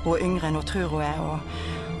 Hun er yngre enn hun tror hun er, og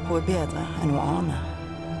hun er bedre enn hun aner.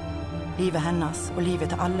 Livet hennes og livet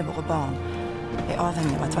til alle våre barn er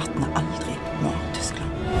avhengig av at vannet aldri når Tyskland.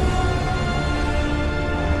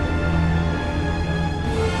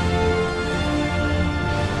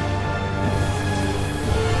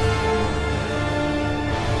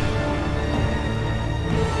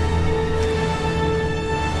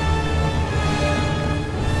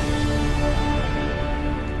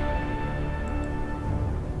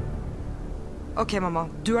 Ok, mamma.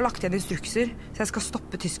 Du har lagt igjen instrukser, så jeg skal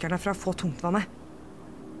stoppe tyskerne fra å få tungtvannet.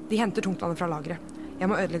 De henter tungtvannet fra lageret. Jeg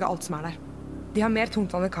må ødelegge alt som er der. De har mer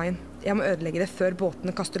tungtvann ved kaien. Jeg må ødelegge det før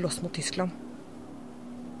båtene kaster loss mot Tyskland.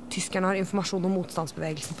 Tyskerne har informasjon om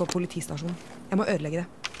motstandsbevegelsen på politistasjonen. Jeg må ødelegge det.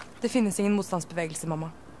 Det finnes ingen motstandsbevegelse, mamma.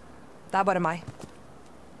 Det er bare meg.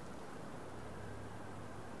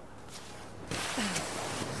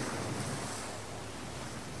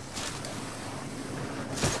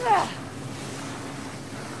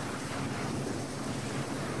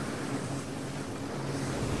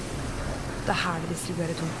 Det er her de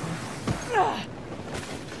distribuerer tungtvannet.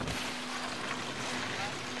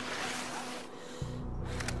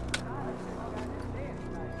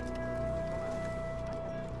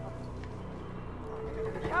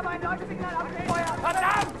 Ich habe ein Leuchtsignal abgefeuert!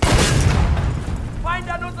 Verdammt! Feind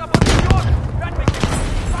an unserer Position! Hört mich nicht!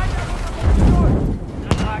 Feind an unserer Position!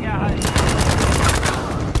 Anlage erhalten!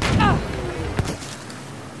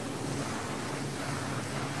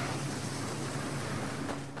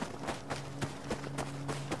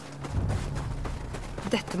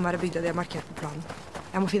 Dette må være bygda de har markert på planen.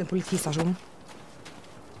 Jeg må finne politistasjonen.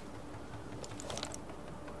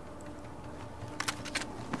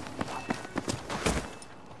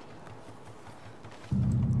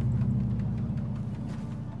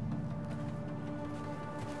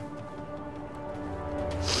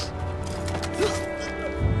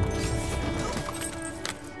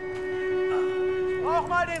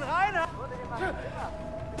 den rein!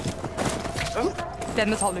 Den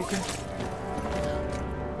metalluken.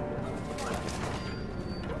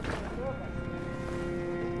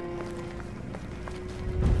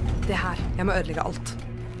 Det her. Jeg må ødelegge alt.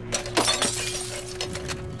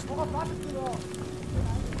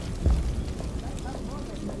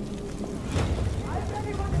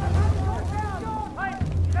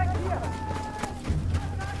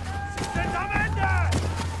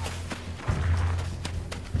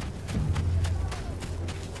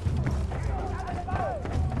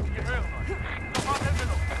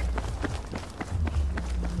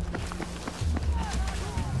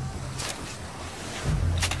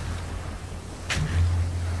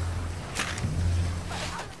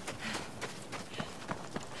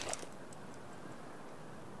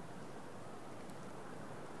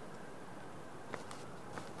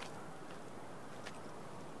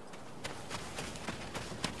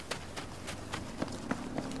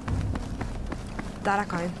 Der er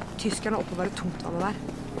kaien. Tyskerne oppbevarer tungtvannet der.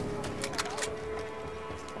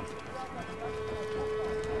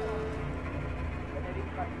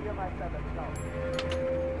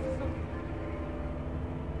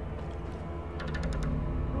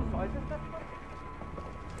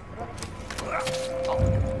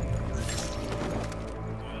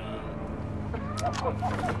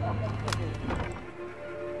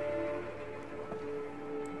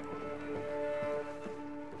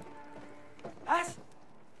 Was?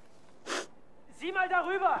 Sieh mal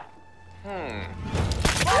darüber!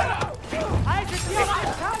 Haltet hier auf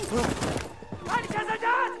den Kampf! Feindlicher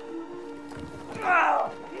Soldat!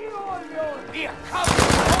 Wir kommen!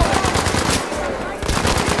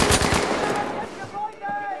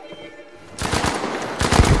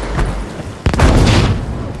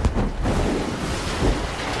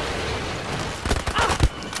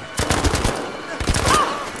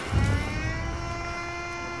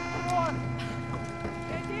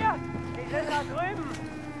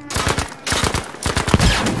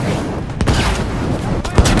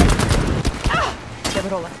 Det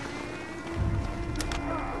får holde.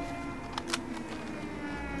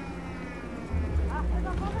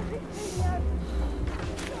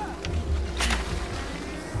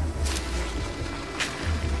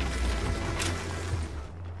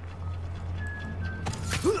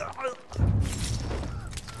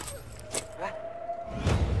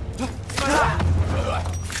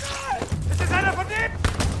 Ist das einer von denen?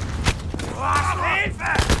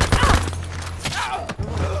 Hilfe!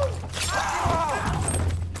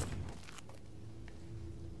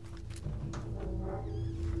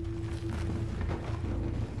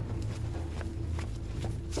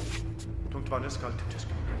 Tungtvannet skal til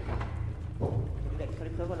Tyskland. Du vet hva de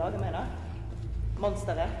prøver å lage med det?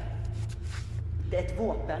 Monsteret. Det er et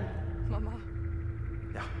våpen. Mamma.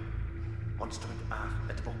 Ja, monsteret er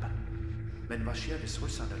et våpen. Men hva skjer hvis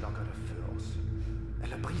russerne lager det før oss?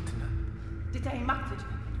 Eller britene? Dette er en makt vi ikke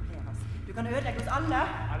kan kontrollere oss. Du kan ødelegge oss alle.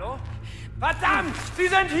 Hallo? Verdammt! Sie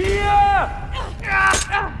sind hier!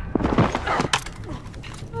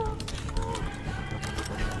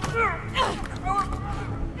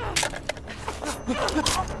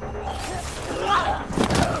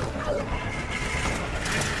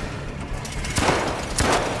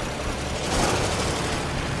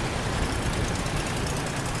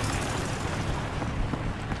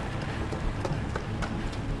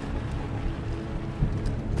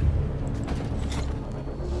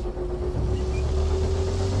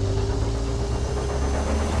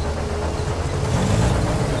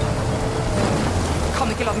 Kan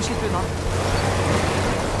ikke la den slippe unna.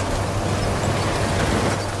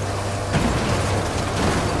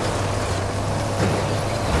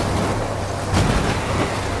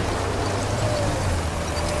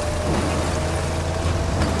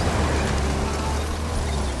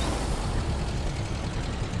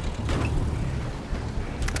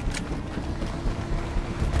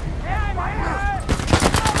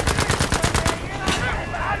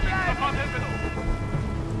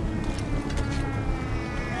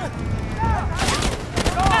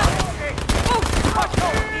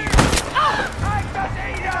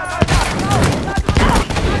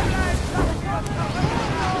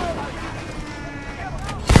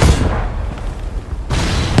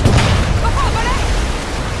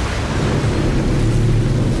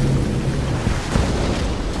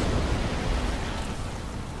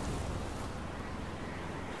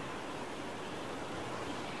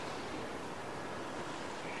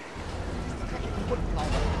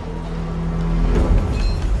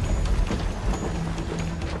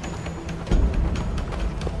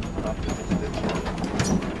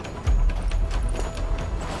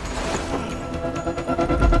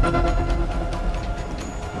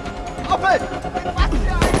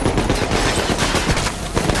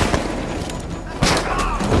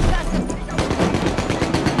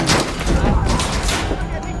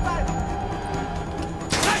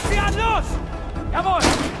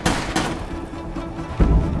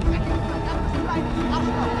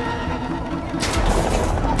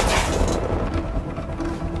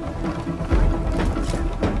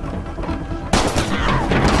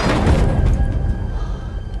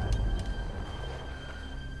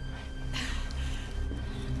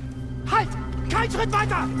 Geht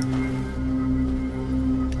weiter!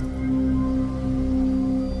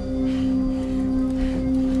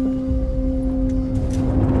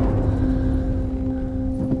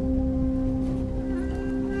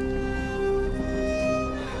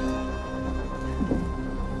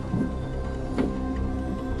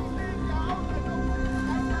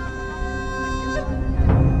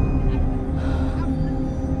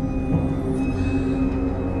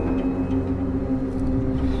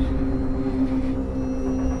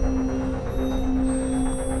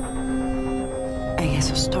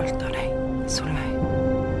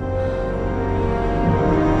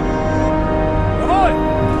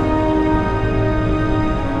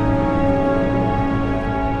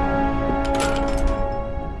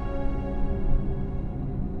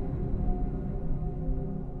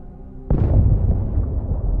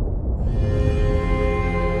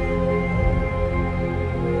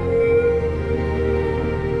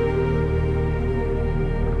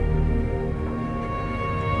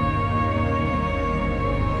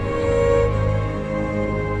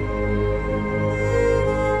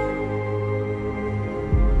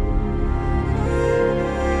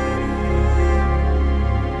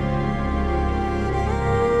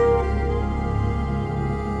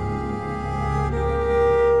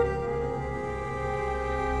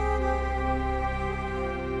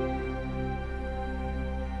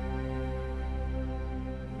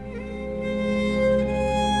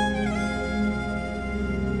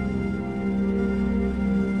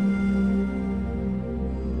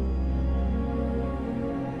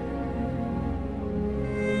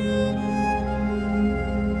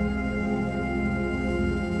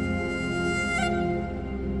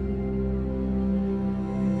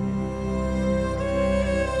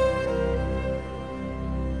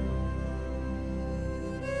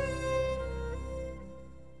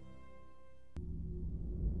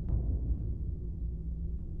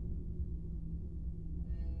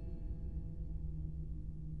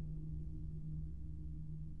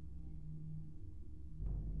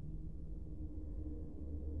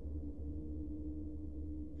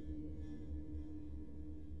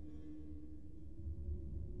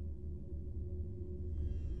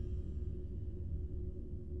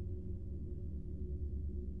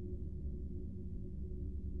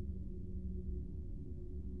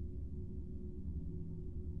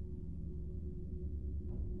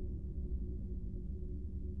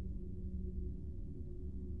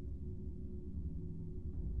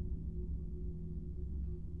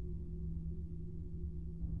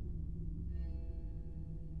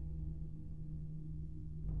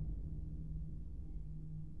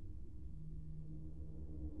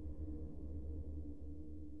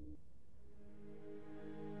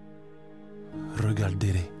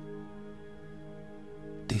 Regardez-les.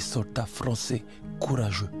 Des soldats français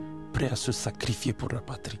courageux, prêts à se sacrifier pour leur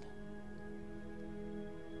patrie.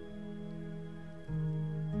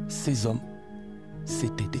 Ces hommes,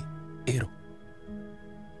 c'étaient des héros.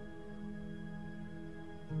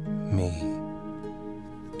 Mais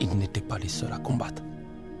ils n'étaient pas les seuls à combattre.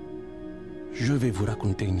 Je vais vous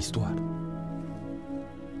raconter une histoire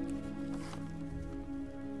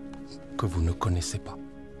que vous ne connaissez pas.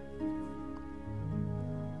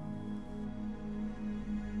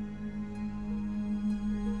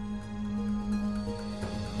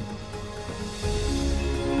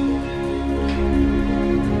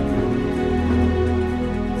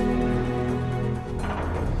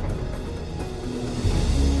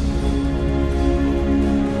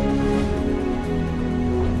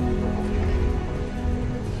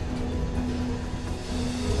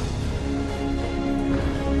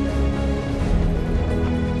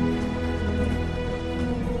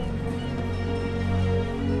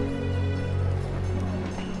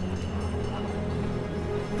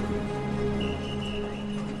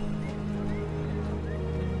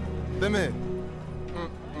 Deme.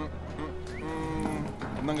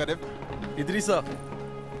 Nangadev. Idrissa.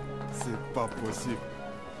 C'est pas possible.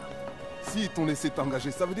 S'ils t'ont laissé t'engager,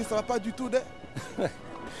 ça veut dire que ça va pas du tout, de...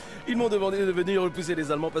 Ils m'ont demandé de venir repousser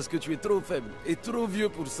les Allemands parce que tu es trop faible et trop vieux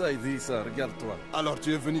pour ça, Idrissa. Regarde-toi. Alors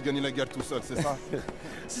tu es venu gagner la guerre tout seul, c'est ça?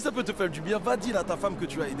 Si ça peut te faire du bien, va dire à ta femme que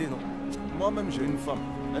tu as aidé, non? Moi-même, j'ai une femme.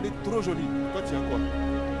 Elle est trop jolie. Toi, tu as quoi?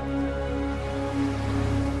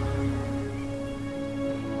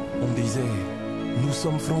 On disait, nous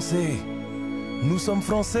sommes Français. Nous sommes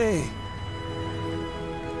Français.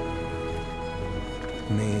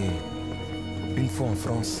 Mais une fois en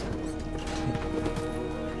France,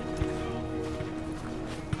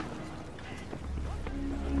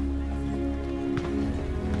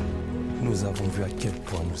 nous avons vu à quel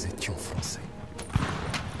point nous étions Français. «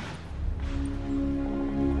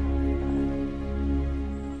 1,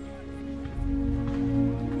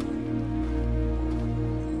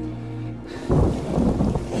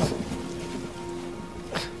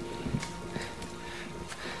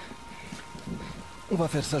 On va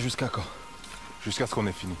faire ça jusqu'à quand? Jusqu'à ce qu'on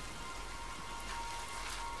ait fini.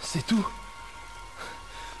 C'est tout?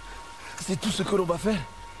 C'est tout ce que l'on va faire?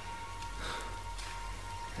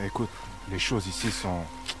 Écoute, les choses ici sont...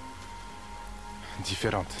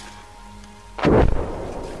 différentes.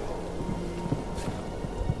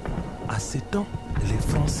 À ces temps, les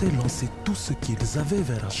Français lançaient tout ce qu'ils avaient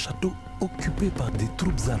vers un château occupé par des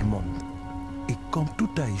troupes allemandes. Et comme tout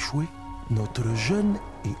a échoué, notre jeune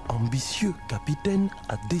et ambitieux capitaine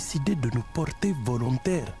a décidé de nous porter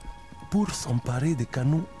volontaires pour s'emparer des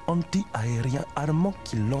canons anti-aériens armants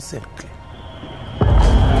qui l'encerclaient.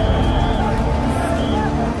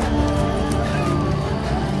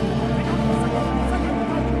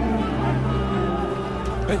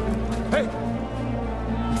 Hey! Hey!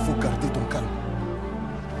 Il faut garder ton calme.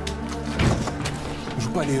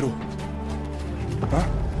 Joue pas les héros. Hein?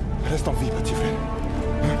 Reste en vie, petit frère.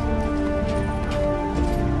 Hein?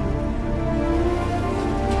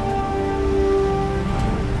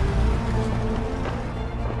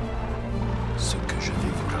 Ce que je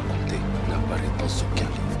vais vous raconter n'apparaît dans aucun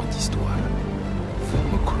livre d'histoire. Vous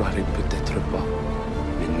me croirez peut-être pas,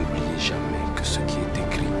 mais n'oubliez jamais que ce qui est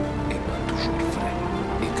écrit n'est pas toujours vrai,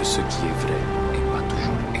 et que ce qui est vrai n'est pas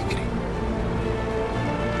toujours écrit.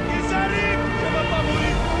 Ils arrivent! Je ne vais pas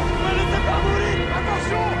mourir! Ne me laissez pas mourir!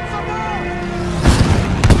 Attention! Ça va!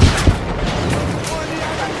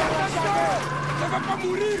 Je ne vais pas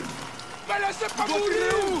mourir! Ne me laissez pas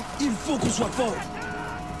mourir! Il faut qu'on soit fort!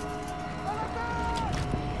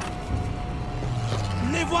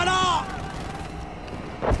 Les voilà!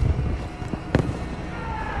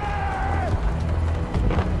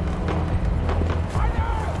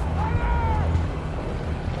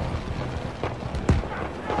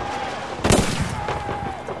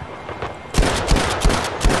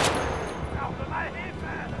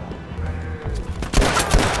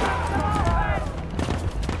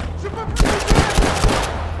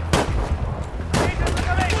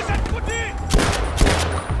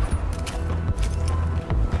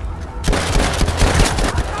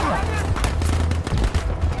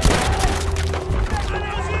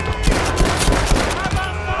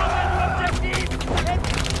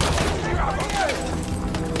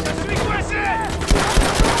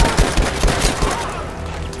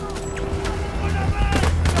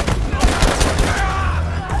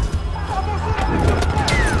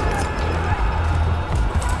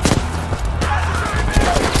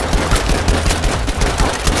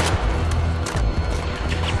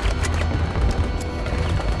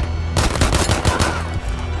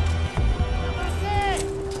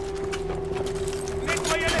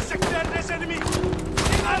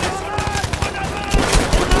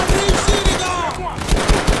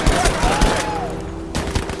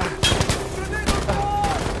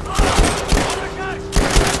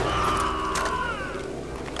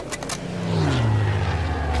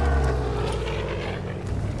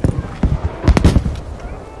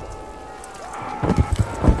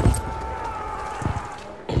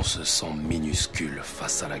 On se sent minuscule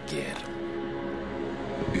face à la guerre.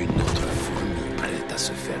 Une autre fourmi prête à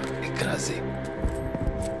se faire écraser.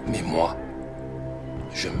 Mais moi,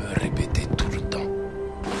 je me répétais tout le temps.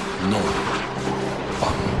 Non, pas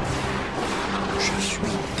moi. Je suis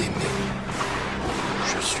d'aimer.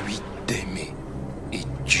 Je suis d'aimer. Et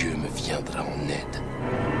Dieu me viendra en aide.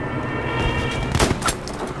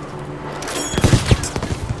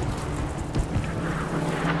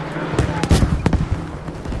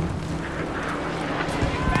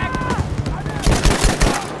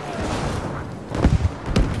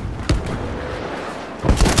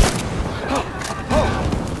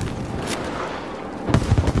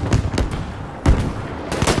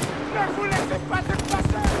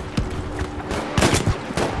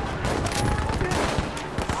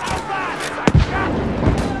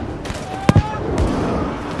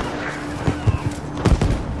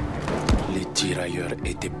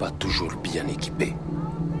 N'étaient pas toujours bien équipés.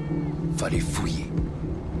 Fallait fouiller,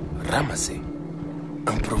 ramasser,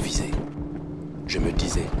 improviser. Je me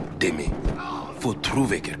disais, d'aimer, faut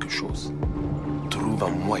trouver quelque chose. Trouve un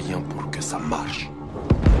moyen pour que ça marche.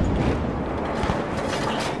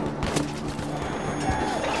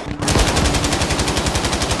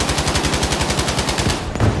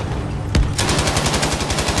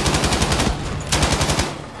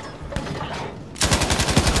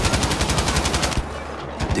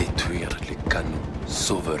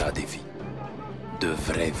 Sauvera des vies, de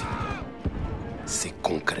vraies vies. C'est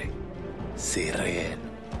concret, c'est réel.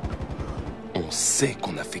 On sait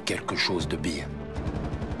qu'on a fait quelque chose de bien.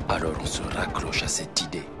 Alors on se raccroche à cette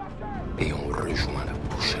idée et on rejoint la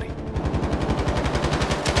boucherie.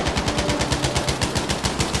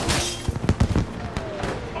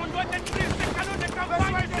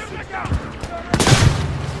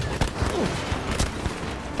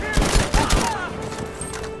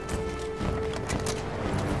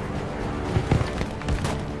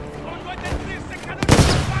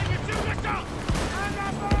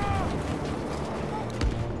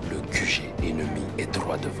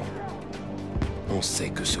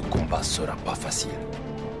 pas facile.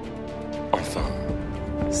 Enfin,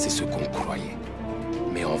 c'est ce qu'on croyait.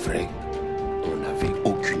 Mais en vrai, on n'avait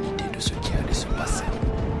aucune idée de ce qui allait se passer.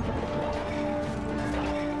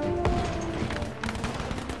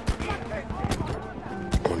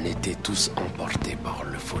 On était tous emportés par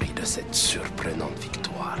l'euphorie de cette surprenante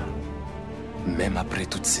victoire. Même après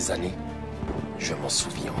toutes ces années, je m'en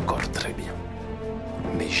souviens encore très bien.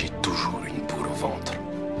 Mais j'ai toujours une boule au ventre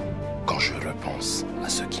quand je repense à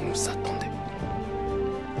ce qui nous attendait.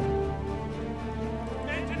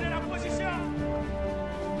 Maintenez la position!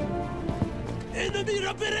 Ennemi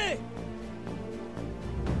repéré!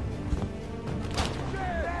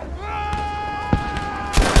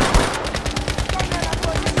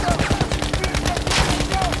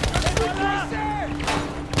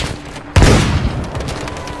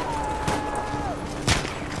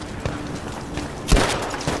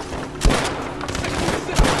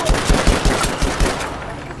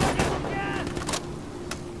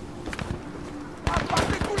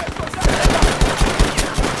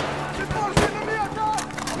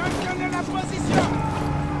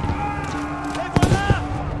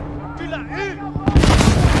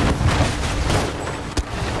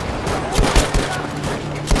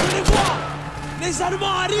 Les Allemands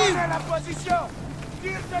arrivent! La position!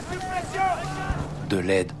 Tir de suppression! De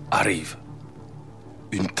l'aide arrive.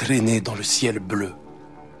 Une traînée dans le ciel bleu.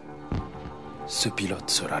 Ce pilote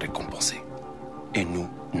sera récompensé. Et nous,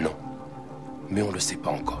 non. Mais on ne le sait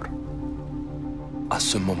pas encore. À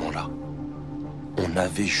ce moment-là, on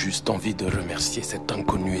avait juste envie de remercier cet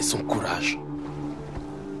inconnu et son courage.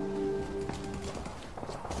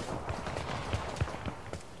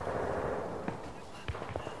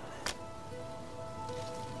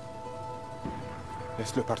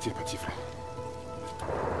 Laisse-le partir, petit frère.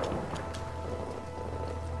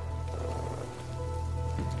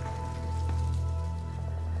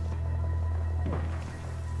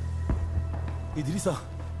 Idrissa,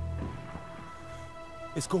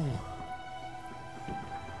 est-ce qu'on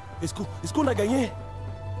a gagné?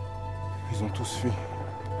 Ils ont tous fui.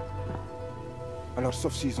 Alors,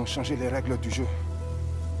 sauf s'ils ont changé les règles du jeu.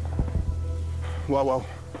 Waouh,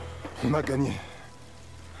 on a gagné.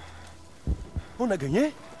 On a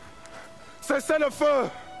gagné? Cessez le feu!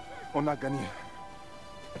 On a gagné.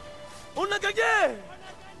 On a gagné!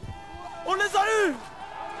 On les a eus!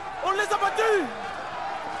 On les a battus!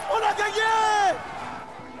 On a gagné!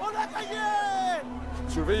 On a gagné!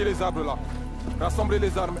 Surveillez les arbres là. Rassemblez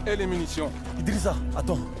les armes et les munitions. Idrissa,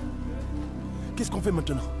 attends. Qu'est-ce qu'on fait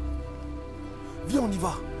maintenant? Viens, on y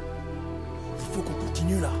va. Il faut qu'on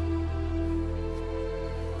continue là.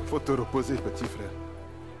 Faut te reposer, petit frère.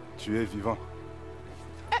 Tu es vivant.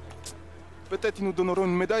 Peut-être ils nous donneront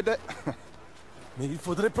une médaille de... Mais il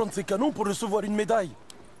faudrait prendre ces canons pour recevoir une médaille.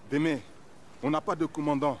 Démé, on n'a pas de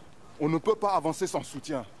commandant. On ne peut pas avancer sans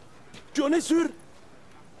soutien. Tu en es sûr?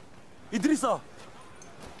 Idrissa,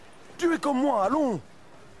 tu es comme moi, allons.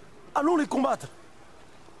 Allons les combattre.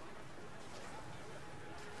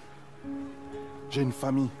 J'ai une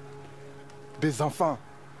famille. Des enfants.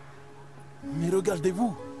 Mais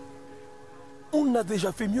regardez-vous. On a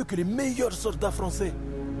déjà fait mieux que les meilleurs soldats français.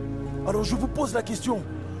 Alors je vous pose la question.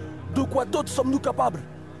 De quoi d'autre sommes-nous capables?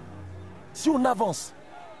 Si on avance,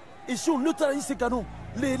 et si on neutralise ces canons,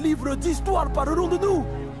 les livres d'histoire parleront de nous.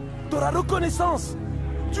 De la reconnaissance,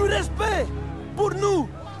 du respect pour nous,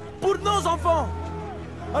 pour nos enfants.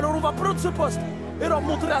 Alors on va prendre ce poste et leur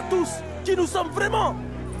montrer à tous qui nous sommes vraiment.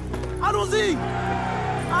 Allons-y!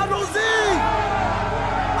 Allons-y!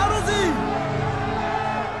 Allons-y!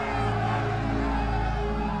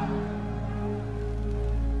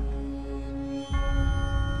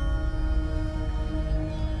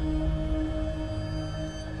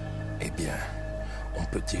 Eh bien, on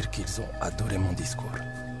peut dire qu'ils ont adoré mon discours.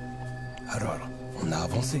 Alors, on a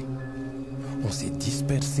avancé. On s'est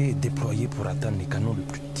dispersé et déployé pour atteindre les canons le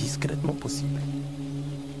plus discrètement possible.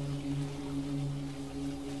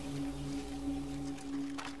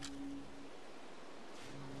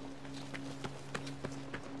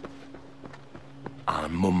 À un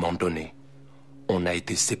moment donné, on a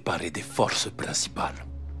été séparés des forces principales.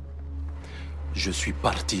 Je suis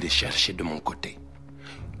parti les chercher de mon côté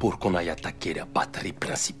pour qu'on aille attaquer la batterie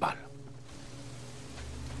principale.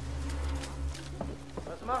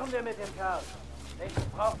 Was machen wir mit dem Kerl? Nichts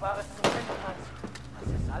Brauchbares zum Finden, Hans. Das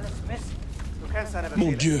ist alles Mist. Du kennst seine Befehle.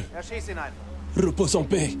 Mon Dieu. Erschieß ihn ein. Repose en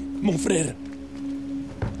paix, mon frère.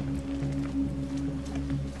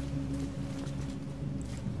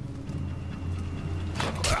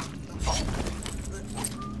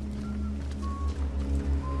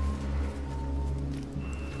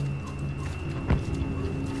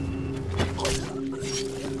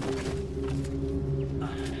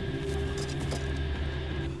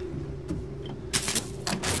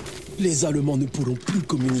 Les Allemands ne pourront plus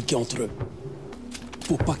communiquer entre eux.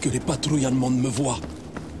 Faut pas que les patrouilles allemandes me voient.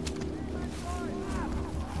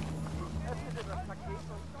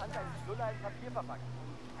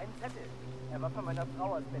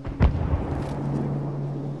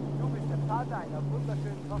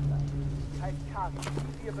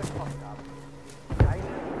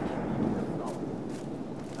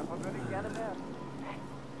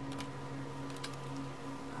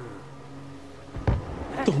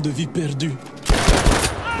 Tant de vies perdues.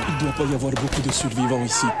 Il doit pas y avoir beaucoup de survivants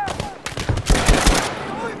ici.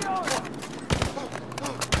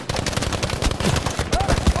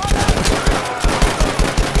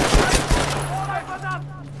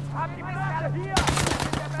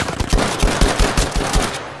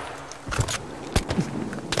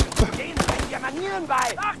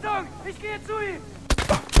 Achtung! Ich gehe zu ihm!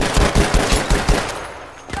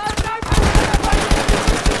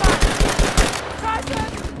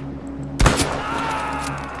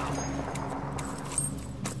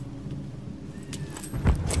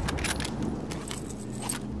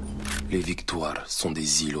 Les victoires sont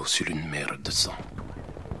des îlots sur une mer de sang.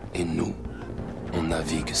 Et nous, on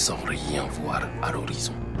navigue sans rien voir à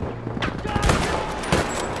l'horizon.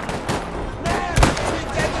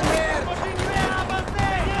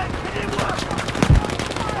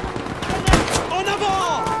 En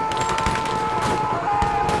avant!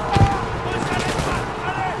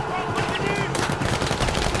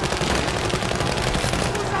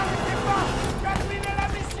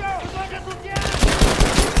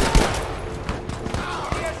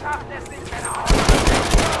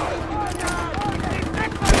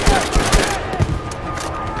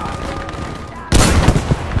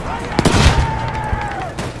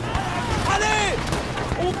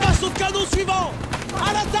 Au canon suivant!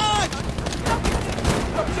 À l'attaque!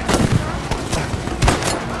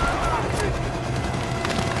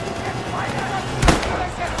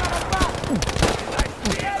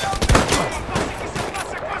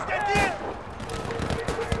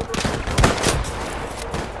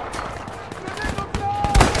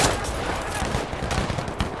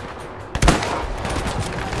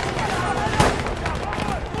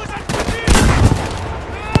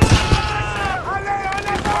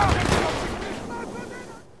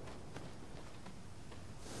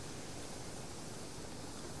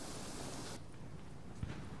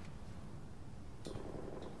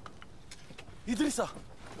 Idrissa!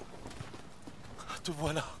 Te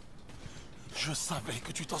voilà. Je savais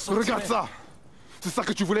que tu t'en sortirais. Regarde ça! C'est ça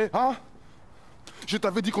que tu voulais, hein? Je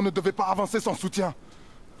t'avais dit qu'on ne devait pas avancer sans soutien.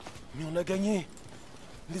 Mais on a gagné.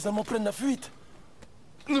 Les Allemands prennent la fuite.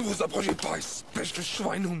 Ne vous approchez pas, espèce de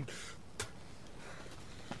Schweinhund.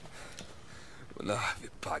 On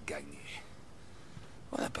n'avait pas gagné.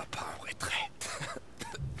 On n'a pas en retraite.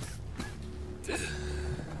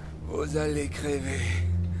 Vous allez crever.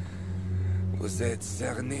 Vous êtes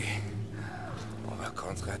cernés. On va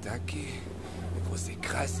contre-attaquer et vous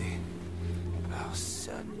écraser.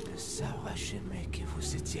 Personne ne saura jamais que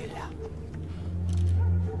vous étiez là.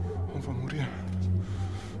 On va mourir.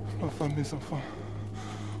 Ma femme, mes enfants.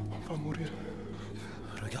 On va mourir.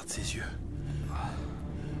 Regarde ses yeux.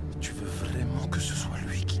 Tu veux vraiment que ce soit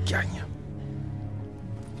lui qui gagne?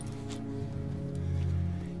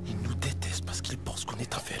 Il nous déteste parce qu'il pense qu'on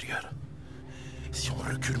est inférieur. Si on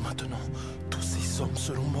recule maintenant, tous ces hommes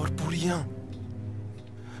seront morts pour rien.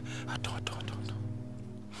 Attends.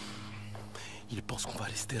 Il pense qu'on va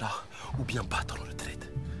rester là, ou bien battre en retraite.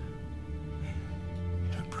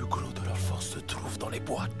 Le plus gros de leur force se trouve dans les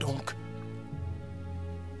bois, donc...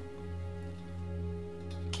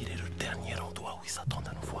 Quel est le dernier endroit où ils s'attendent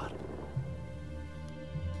à nous voir?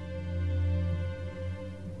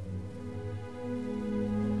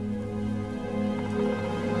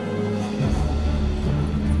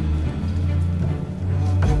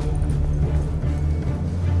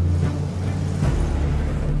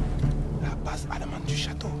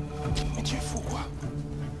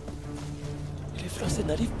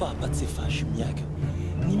 N'arrive pas à battre ces fâches, Miag,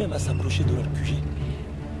 ni même à s'approcher de leur QG.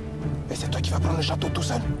 Et c'est toi qui vas prendre le château tout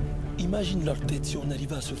seul? Imagine leur tête si on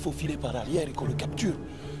arrivait à se faufiler par arrière et qu'on le capture.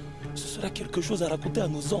 Ce sera quelque chose à raconter à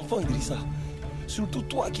nos enfants, Idrissa. Surtout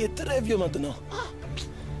toi qui es très vieux maintenant.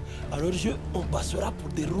 À leurs yeux, on passera pour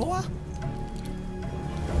des rois.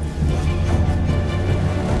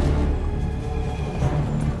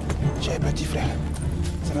 Tiens, petit frère,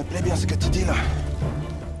 ça me plaît bien ce que tu dis là.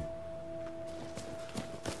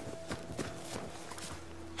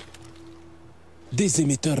 Des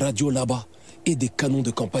émetteurs radio là-bas et des canons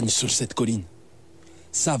de campagne sur cette colline.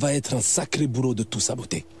 Ça va être un sacré boulot de tout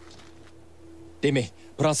saboter. Témé,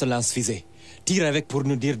 prends ce lance-fusée. Tire avec pour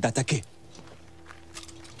nous dire d'attaquer.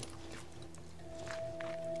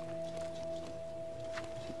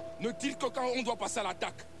 dire que quand on doit passer à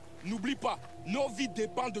l'attaque, n'oublie pas, nos vies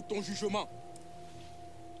dépendent de ton jugement.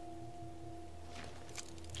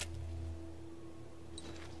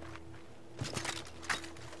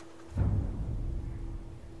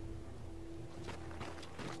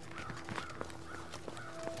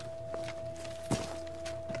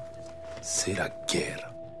 C'est la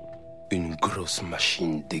guerre. Une grosse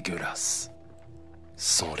machine dégueulasse.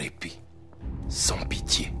 Sans répit, sans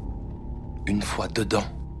pitié. Une fois dedans,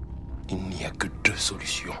 il n'y a que deux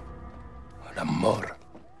solutions. La mort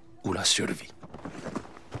ou la survie.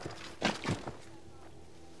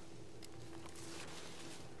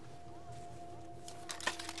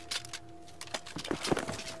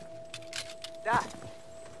 Da!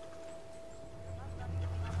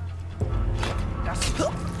 Das...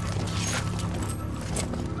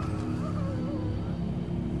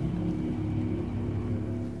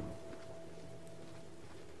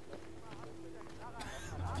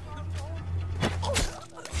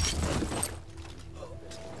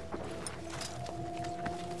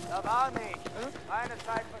 Da war nicht. Eine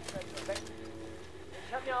Zeitverschwendung.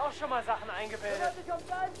 Ich habe mir auch schon mal Sachen eingebildet. Hör dich um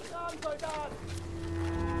deinen Kram, Soldat!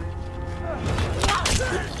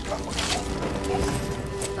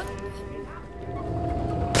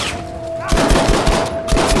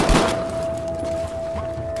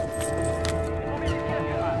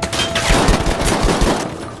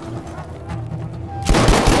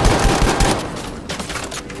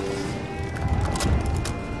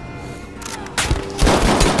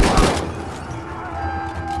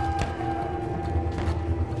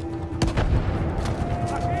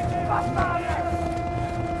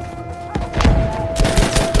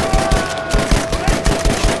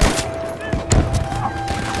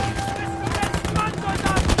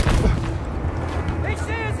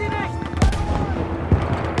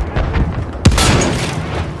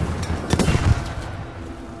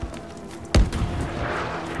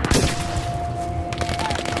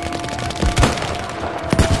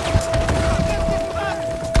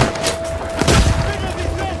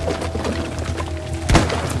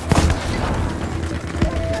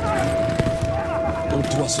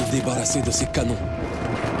 Se débarrasser de ces canons.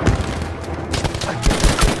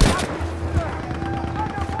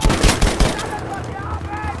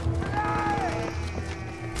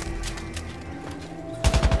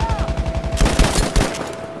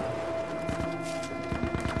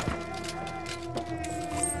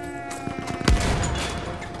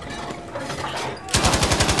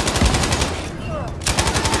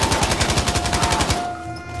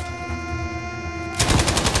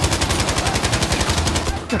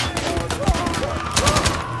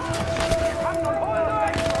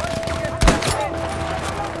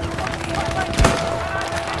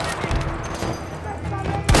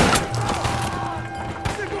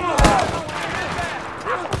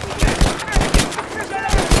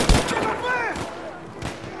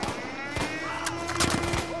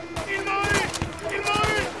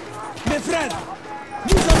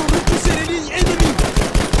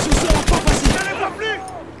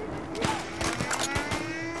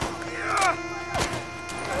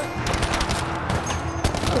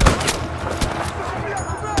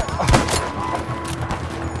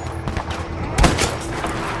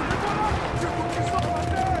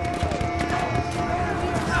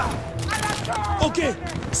 Ok,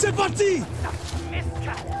 c'est parti!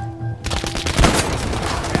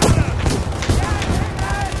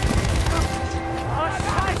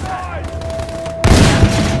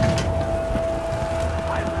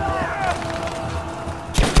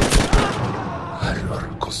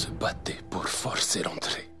 Alors qu'on se battait pour forcer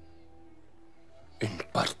l'entrée, une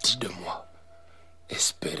partie de moi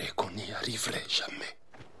espérait qu'on n'y arriverait jamais.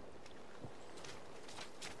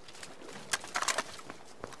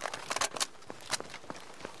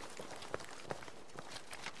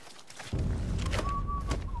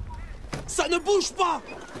 Ça ne bouge pas!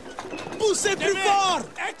 Poussez plus fort!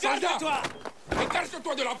 Écarte-toi!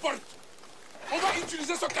 Écarte-toi de la porte! On va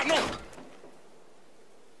utiliser ce canon!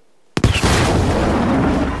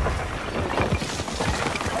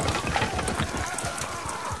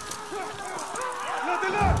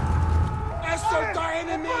 Un soldat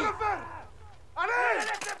ennemi! Allez!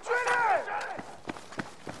 Tuez-les!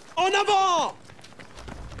 En avant!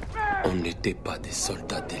 On n'était pas des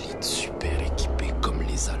soldats d'élite super équipés comme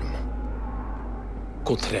les Allemands.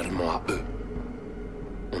 Contrairement à eux,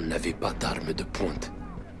 on n'avait pas d'armes de pointe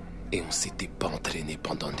et on s'était pas entraîné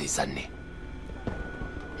pendant des années.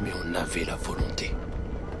 Mais on avait la volonté.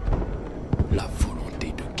 La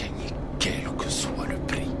volonté de gagner quel que soit le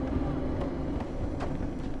prix.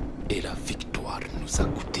 Et la victoire nous a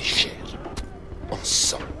coûté cher. En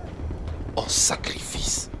sang, en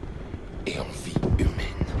sacrifice,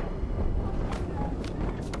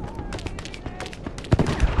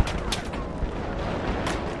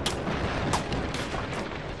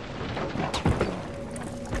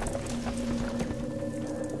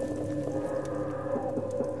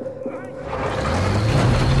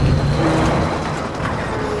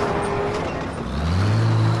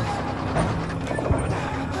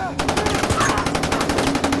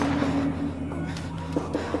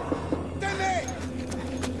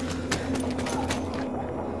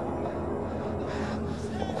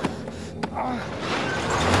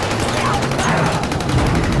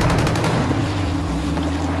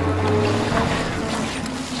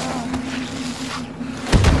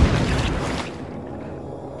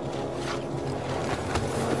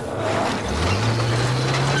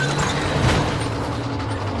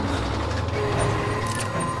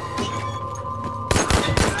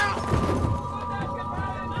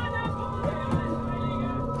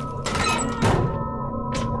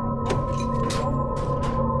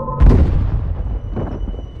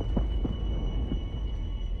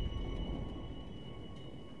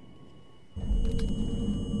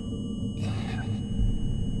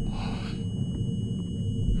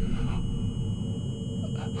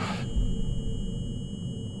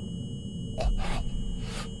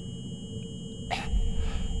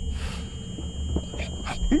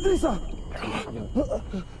 Idrissa!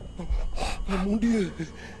 Oh mon Dieu!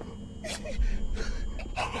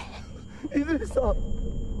 Idrissa!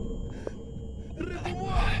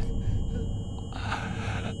 Réveille-moi!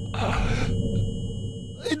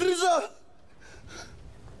 Idrissa!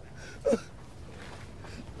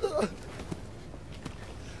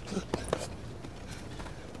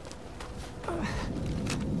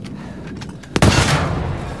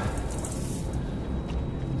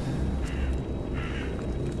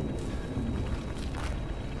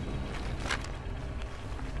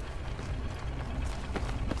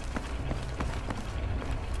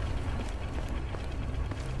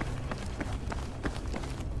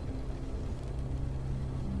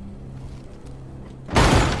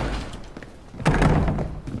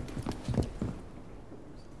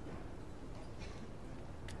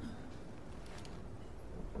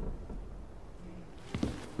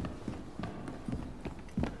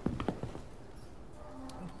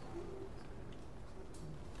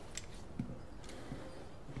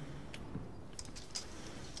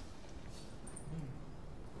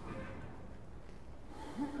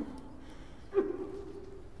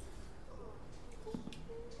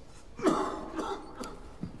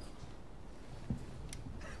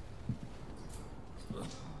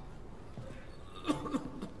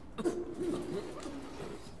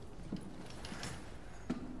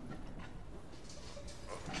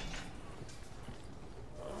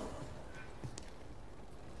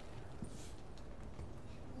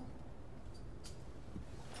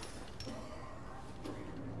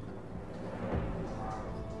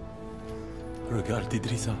 Regarde,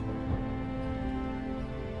 Idrissa.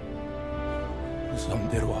 Nous sommes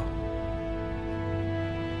des rois.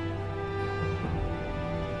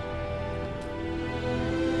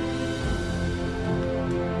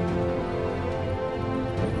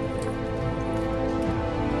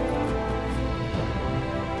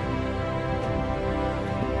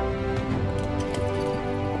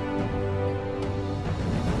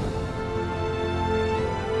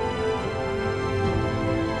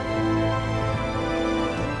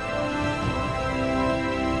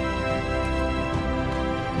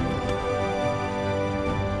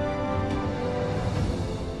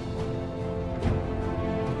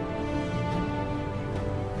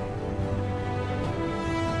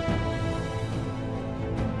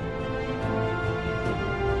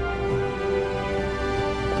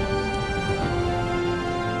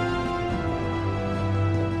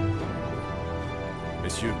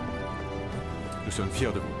 Messieurs, nous sommes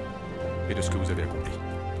fiers de vous et de ce que vous avez accompli.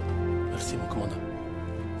 Merci, mon commandant.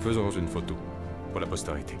 Faisons une photo pour la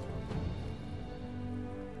postérité.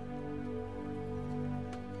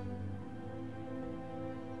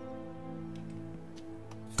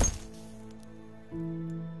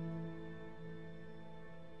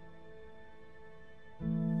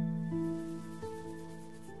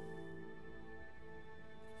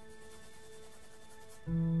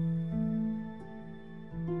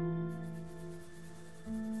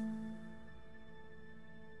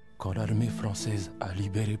 Quand l'armée française a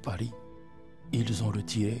libéré Paris, ils ont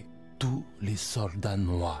retiré tous les soldats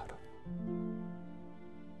noirs.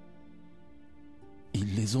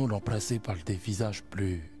 Ils les ont remplacés par des visages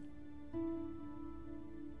plus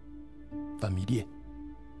familiers.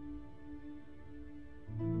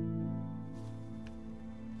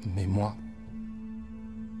 Mais moi,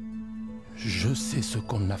 je sais ce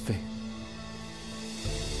qu'on a fait.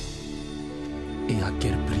 Et à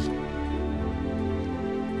quel prix.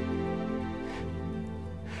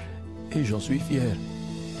 Et j'en suis fier.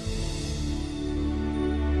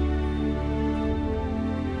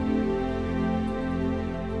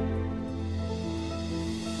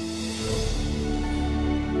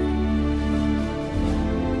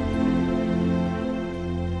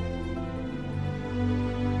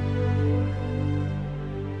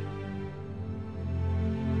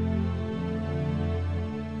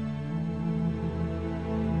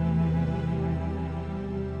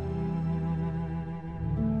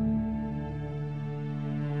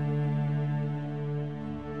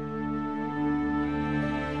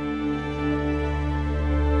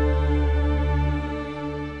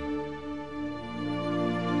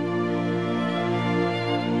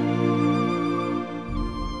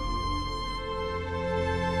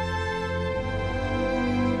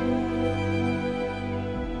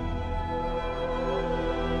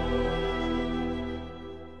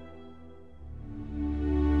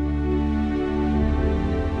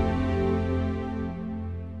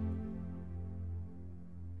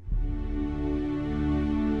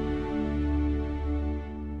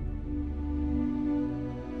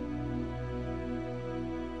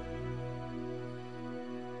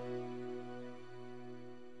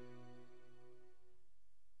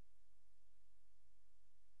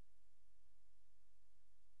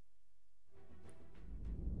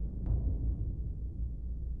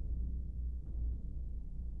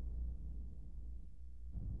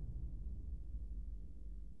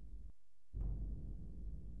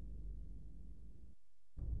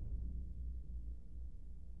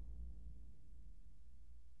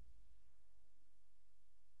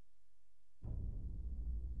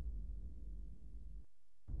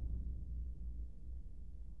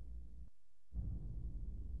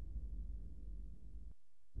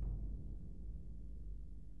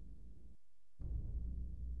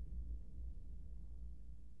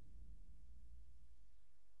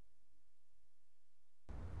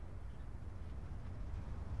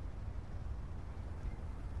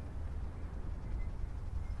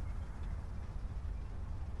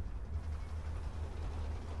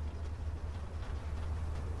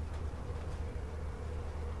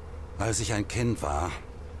 Als ich ein Kind war,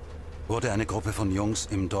 wurde eine Gruppe von Jungs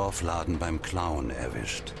im Dorfladen beim Klauen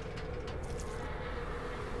erwischt.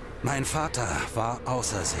 Mein Vater war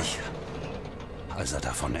außer sich, als er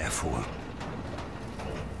davon erfuhr.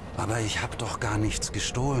 Aber ich habe doch gar nichts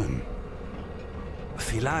gestohlen.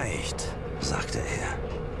 Vielleicht, sagte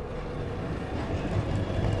er.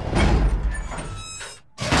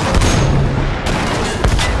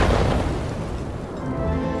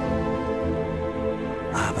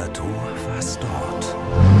 Aber du warst dort.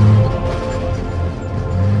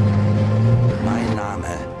 Mein Name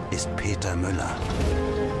ist Peter Müller.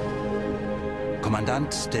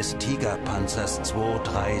 Kommandant des Tigerpanzers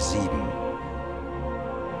 237.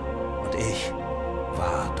 Und ich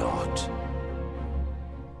war dort.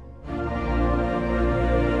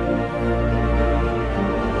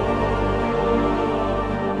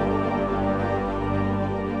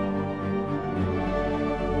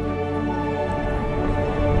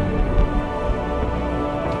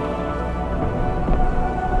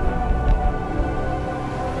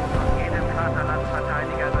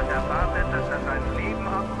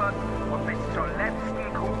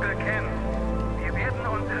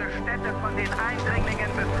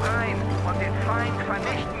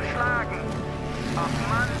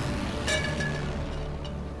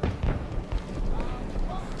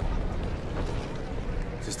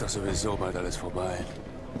 Sowieso bald alles vorbei.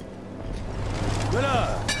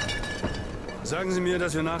 Müller! Sagen Sie mir,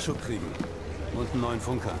 dass wir Nachschub kriegen. Und einen neuen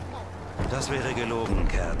Funker. Das wäre gelogen,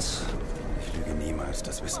 Kerz. Ich lüge niemals,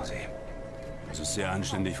 das wissen Sie. Das ist sehr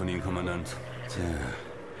anständig von Ihnen, Kommandant. Tja.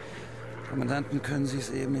 Kommandanten können Sie es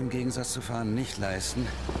eben im Gegensatz zu Fahren nicht leisten,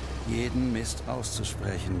 jeden Mist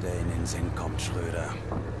auszusprechen, der Ihnen in den Sinn kommt, Schröder.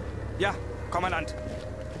 Ja, Kommandant.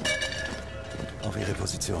 Auf Ihre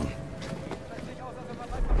Position.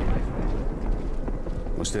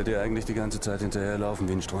 Muss der dir eigentlich die ganze Zeit hinterherlaufen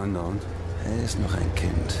wie ein streunender Hund? Er ist noch ein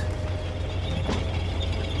Kind.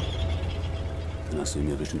 Dann hast du ihm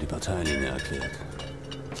ja bestimmt die Parteilinie erklärt.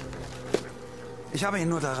 Ich habe ihn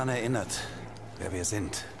nur daran erinnert, wer wir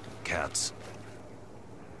sind, Kerz.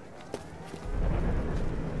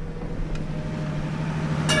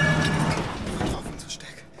 Vertrau auf unsere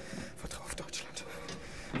Stärke. Vertrau auf Deutschland.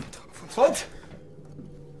 Vertrau auf uns. Und?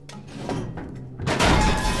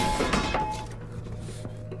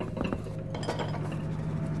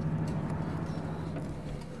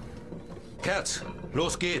 Kerz,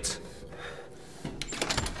 los geht's.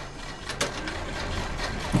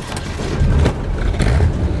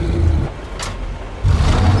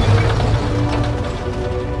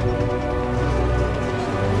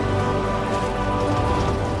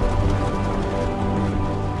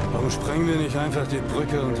 Warum sprengen wir nicht einfach die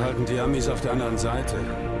Brücke und halten die Amis auf der anderen Seite?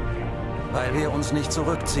 Weil wir uns nicht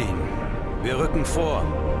zurückziehen. Wir rücken vor.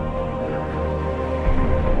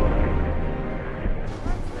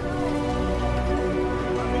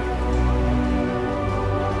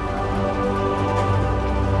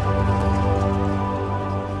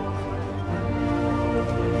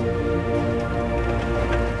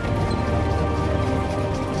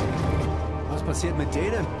 Passiert mit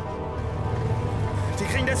denen? Die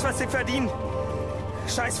kriegen das, was sie verdienen.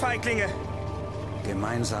 Scheiß Feiglinge.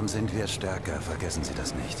 Gemeinsam sind wir stärker, vergessen Sie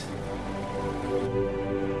das nicht.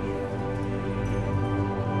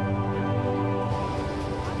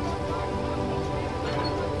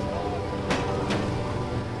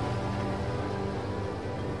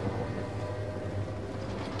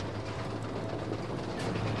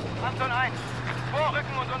 Anton 1,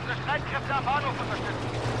 vorrücken und unsere Streitkräfte am Bahnhof unterstützen.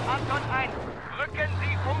 Anton 1. Rücken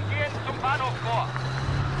Sie umgehend zum Bahnhof vor.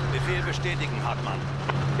 Befehl bestätigen, Hartmann.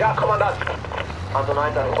 Ja, Kommandant. Anton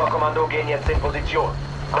 1 an Oberkommando gehen jetzt in Position.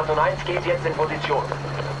 Anton 1 geht jetzt in Position.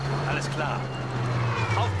 Alles klar.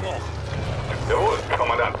 Aufbruch. Jawohl,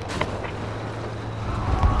 Kommandant.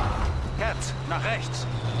 Kerz, nach rechts.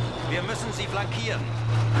 Wir müssen sie flankieren.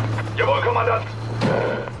 Jawohl, Kommandant.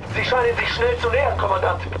 Sie scheinen sich schnell zu nähern,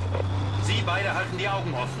 Kommandant. Sie beide halten die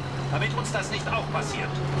Augen offen, damit uns das nicht auch passiert.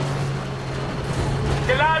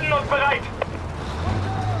 Geladen und bereit!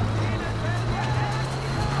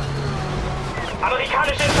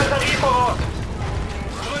 Amerikanische Infanterie vor Ort!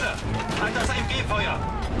 Schröder, halt das MG-Feuer!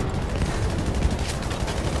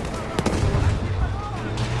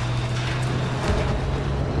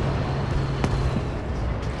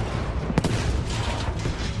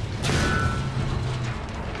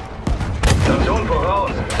 Station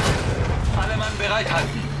voraus! Alle Mann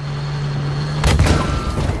bereithalten!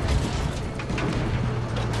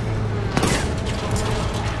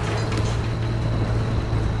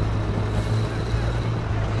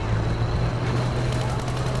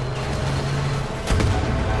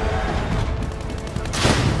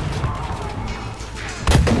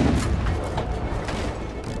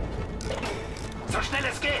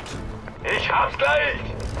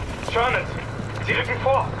 sie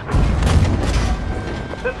vor!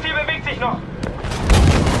 Das Ziel bewegt sich noch!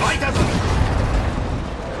 Weiter so!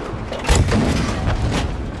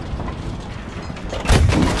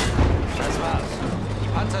 Das war's. Die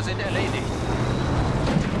Panzer sind erledigt.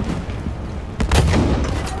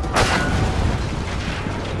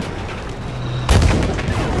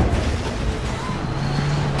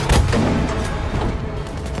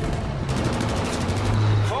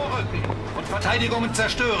 Vorrücken und Verteidigungen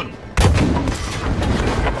zerstören.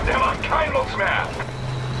 Der macht keinen Mucks mehr!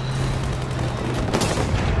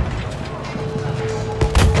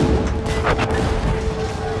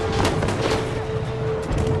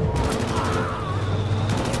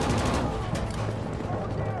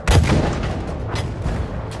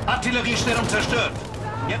 Artilleriestellung zerstört.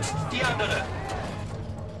 Jetzt die andere.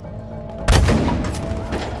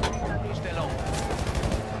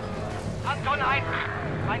 Anton 1.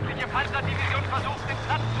 Feindliche Panzerdivision versucht, den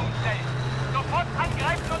Platz zu umstellen. Sofort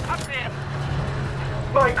angreifen und abwehren.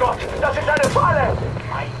 Mein Gott, das ist eine Falle!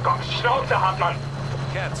 Mein Gott, Schnauze, Hartmann!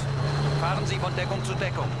 Kerz, fahren Sie von Deckung zu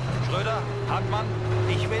Deckung. Schröder, Hartmann,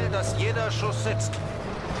 ich will, dass jeder Schuss sitzt.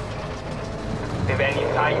 Wir werden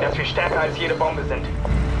ihm zeigen, dass wir stärker als jede Bombe sind.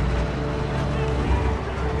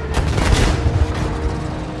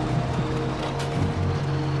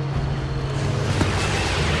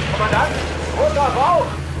 Kommandant, runter, rauf!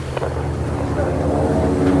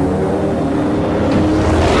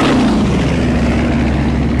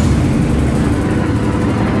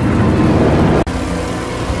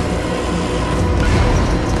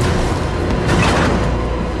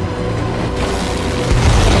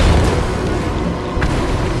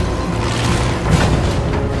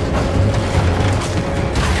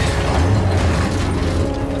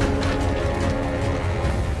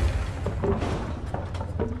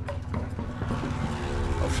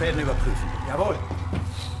 Schäden überprüfen. Jawohl.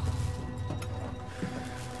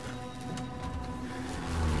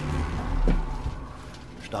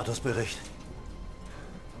 Statusbericht.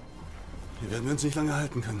 Hier werden wir uns nicht lange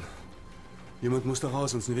halten können. Jemand muss da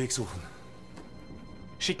raus, uns einen Weg suchen.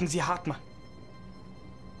 Schicken Sie Hartmann.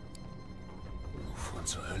 Wovon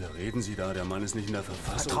zur Hölle reden Sie da? Der Mann ist nicht in der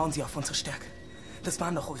Verfassung. Vertrauen Sie auf unsere Stärke. Das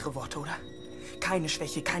waren doch eure Worte, oder? Keine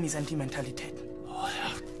Schwäche, keine Sentimentalitäten. Oh,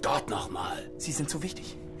 Herrgott nochmal. Sie sind so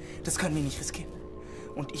wichtig. Das können wir nicht riskieren.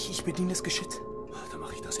 Und ich bediene das Geschütz. Dann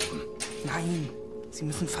mache ich das eben. Nein, Sie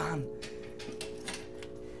müssen fahren.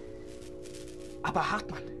 Aber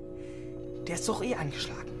Hartmann, der ist doch eh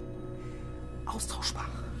angeschlagen. Austauschbar.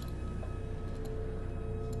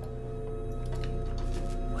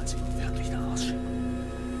 Wollen Sie ihn wirklich da rausschicken?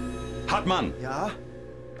 Hartmann! Ja?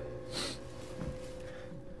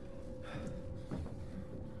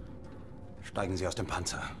 Steigen Sie aus dem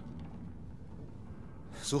Panzer.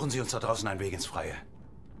 Suchen Sie uns da draußen einen Weg ins Freie.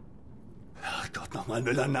 Herrgott nochmal,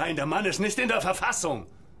 Müller, nein, der Mann ist nicht in der Verfassung.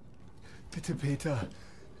 Bitte, Peter.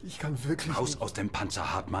 Ich kann wirklich... Raus aus dem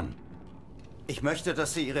Panzer, Hartmann. Ich möchte,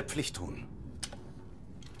 dass Sie Ihre Pflicht tun.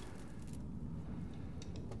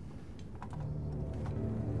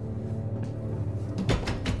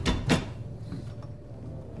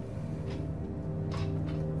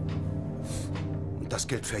 Und das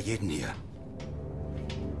gilt für jeden hier.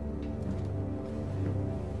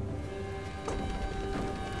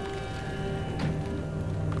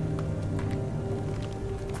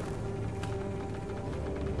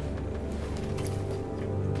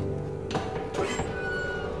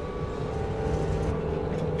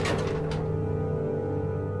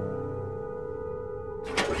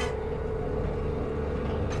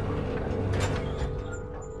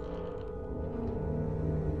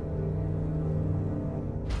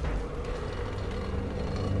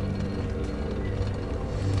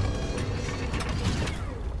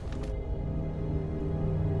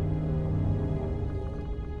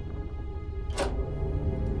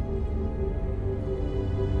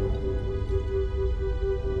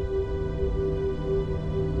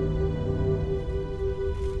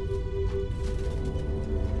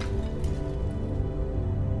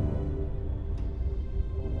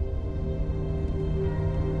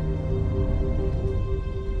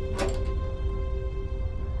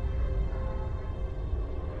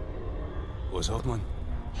 Wo ist Hauptmann?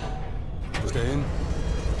 Wo ist der hin?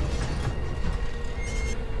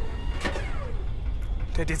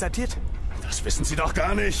 Der desertiert. Das wissen Sie doch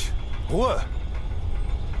gar nicht. Ruhe!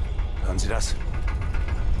 Hören Sie das?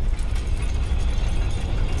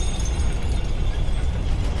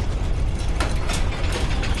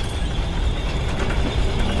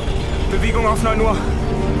 Bewegung auf 9 Uhr.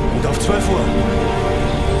 Und auf 12 Uhr.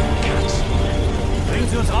 Bringen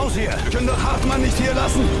Sie uns raus hier! Wir können doch Hartmann nicht hier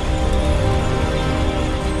lassen!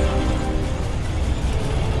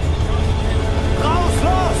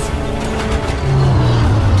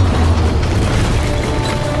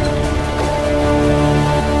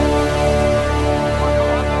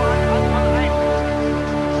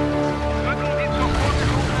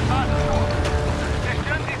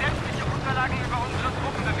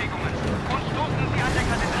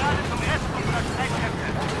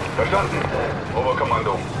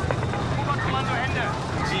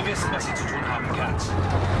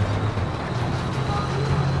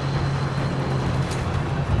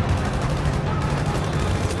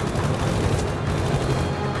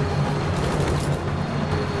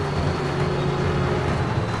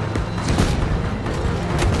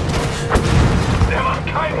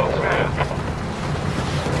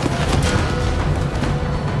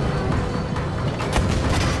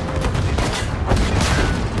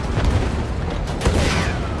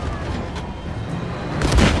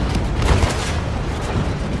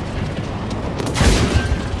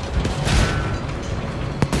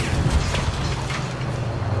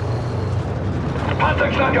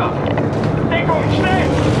 Panzerknacker! Deckung, schnell!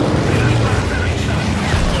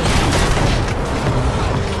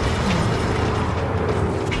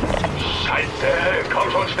 Scheiße! Komm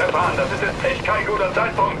schon, Stefan, das ist jetzt echt kein guter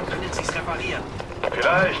Zeitpunkt. Können Sie es reparieren?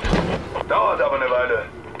 Vielleicht. Dauert aber eine Weile.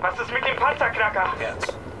 Was ist mit dem Panzerknacker? Herz,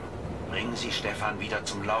 bringen Sie Stefan wieder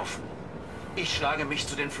zum Laufen. Ich schlage mich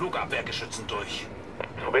zu den Flugabwehrgeschützen durch.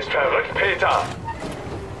 Du bist verrückt, Peter!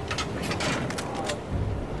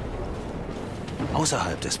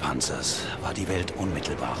 Außerhalb des Panzers war die Welt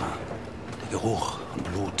unmittelbarer. Der Geruch von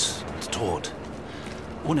Blut und Tod.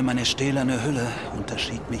 Ohne meine stählerne Hülle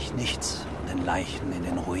unterschied mich nichts von den Leichen in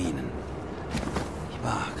den Ruinen. Ich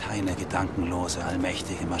war keine gedankenlose,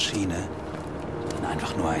 allmächtige Maschine, sondern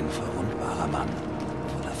einfach nur ein verwundbarer Mann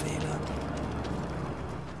voller Fehler.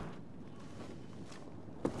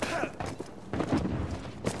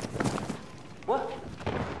 What?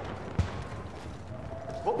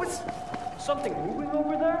 What was... something moving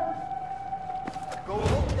over there? Go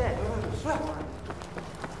look then.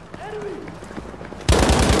 Enemy!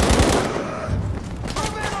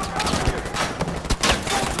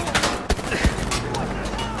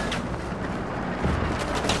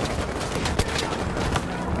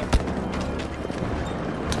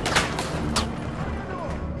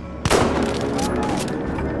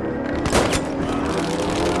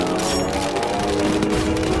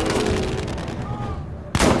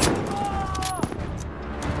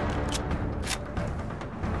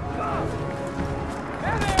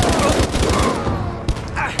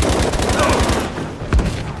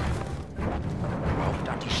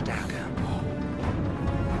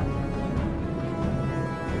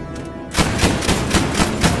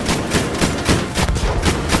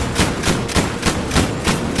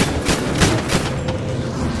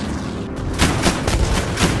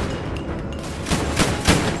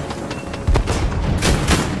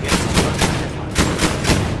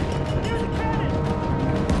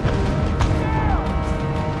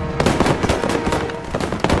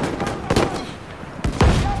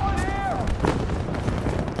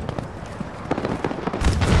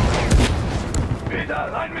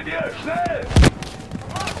 Rein mit dir, schnell!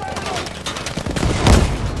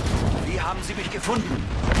 Wie haben Sie mich gefunden?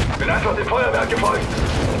 Bin einfach dem Feuerwerk gefolgt.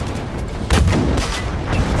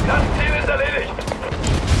 Das Ziel ist erledigt.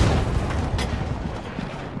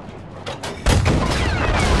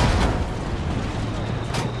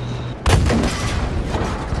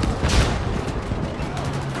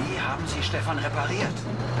 Wie haben Sie Stefan repariert?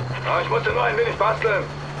 Ich musste nur ein wenig basteln.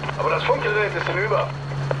 Aber das Funkgerät ist hinüber.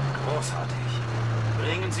 Großartig.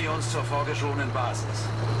 Bringen Sie uns zur vorgeschobenen Basis.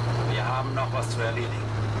 Wir haben noch was zu erledigen.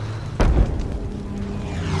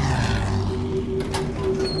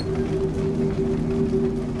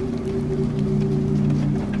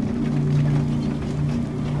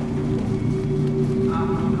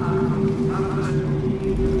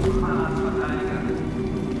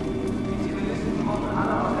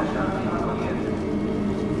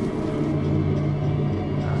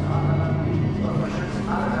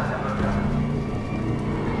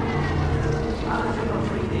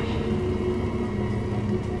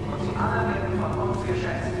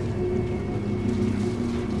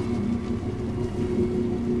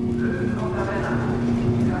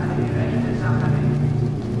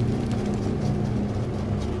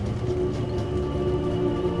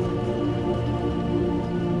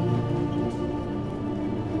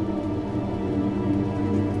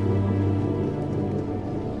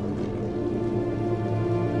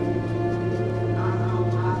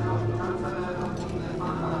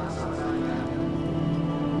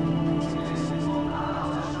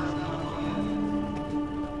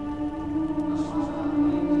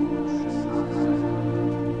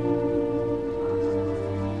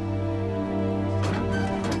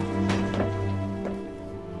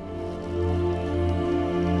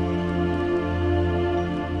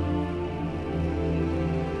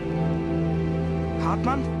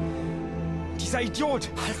 Hartmann? Dieser Idiot!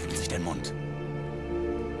 Halten Sie den Mund!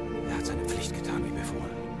 Er hat seine Pflicht getan, wie befohlen.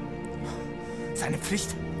 Seine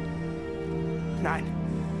Pflicht? Nein,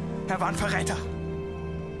 er war ein Verräter.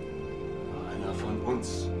 Einer von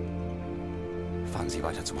uns. Fahren Sie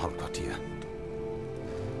weiter zum Hauptquartier.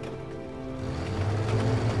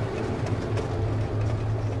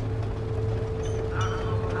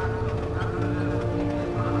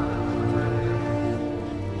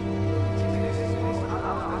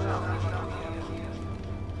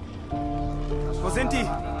 Wo sind die?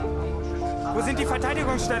 Wo sind die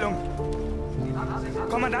Verteidigungsstellungen?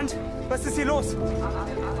 Kommandant, was ist hier los?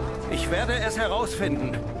 Ich werde es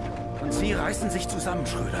herausfinden. Und Sie reißen sich zusammen,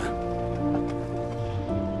 Schröder.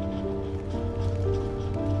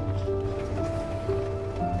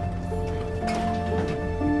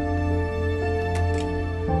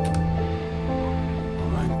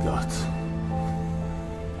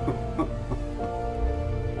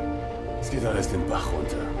 Es geht alles den Bach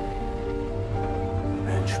runter.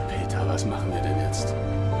 Mensch, Peter, was machen wir denn jetzt?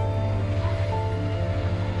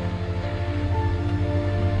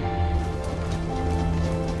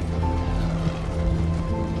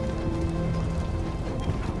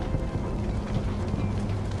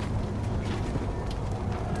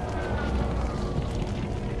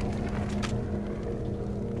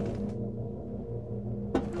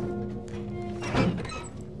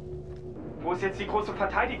 Wo ist jetzt die große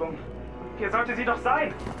Verteidigung? Hier sollte sie doch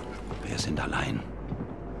sein. Wir sind allein.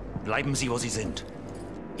 Bleiben Sie, wo Sie sind.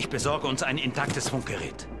 Ich besorge uns ein intaktes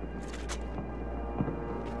Funkgerät.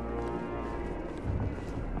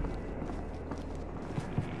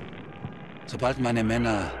 Sobald meine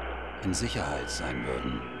Männer in Sicherheit sein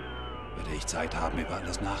würden, würde ich Zeit haben, über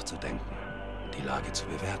alles nachzudenken und die Lage zu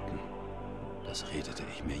bewerten. Das redete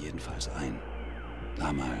ich mir jedenfalls ein.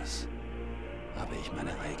 Damals habe ich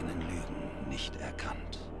meine eigenen Lügen nicht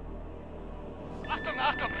erkannt. Achtung,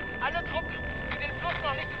 Achtung! Alle Truppen, die den Fluss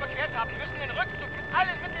noch nicht überquert haben, müssen den Rückzug mit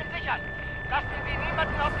allen Mitteln sichern. Lassen Sie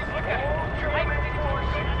niemanden auf die Brücke. Sprengen Sie die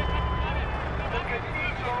Brücke. The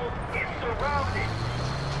cathedral is surrounded.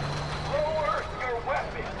 Lower your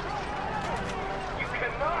weapons. You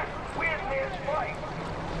cannot win this fight.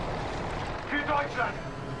 Für Deutschland!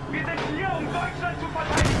 Wir sind hier, um Deutschland zu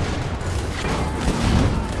verteidigen!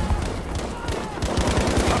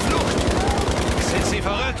 Verflucht! Sind Sie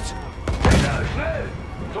verrückt? Peter, schnell!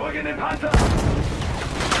 Zurück in den Panzer!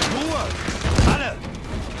 Ruhe! Alle!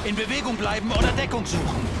 In Bewegung bleiben oder Deckung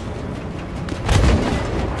suchen!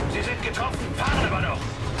 Sie sind getroffen, fahren aber noch!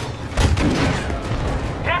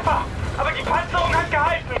 Treffer! Aber die Panzerung hat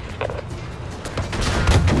gehalten!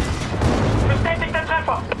 Bestätigter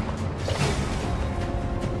Treffer!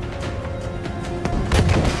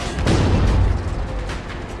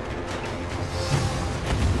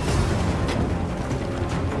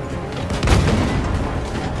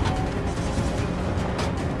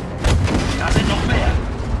 Da sind noch mehr!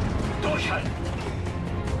 Durchhalten!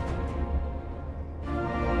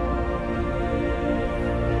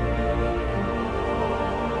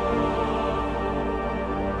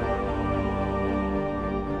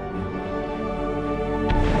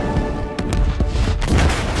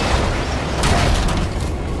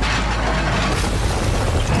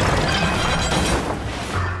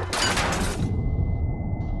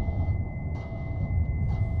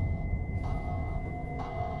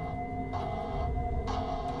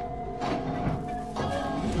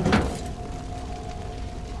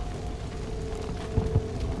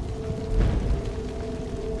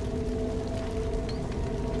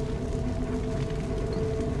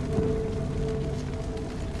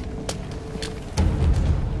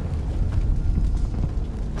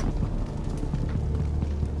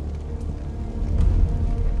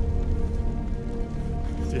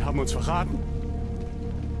 Die haben uns verraten.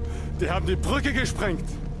 Die haben die Brücke gesprengt.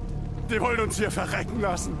 Die wollen uns hier verrecken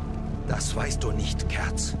lassen. Das weißt du nicht,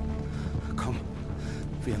 Kerz. Komm,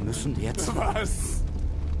 wir müssen jetzt... Was?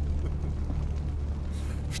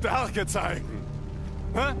 Stärke zeigen.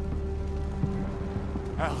 Hä?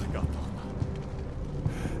 Herrgott doch mal.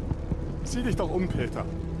 Sieh dich doch um, Peter.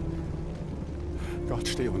 Gott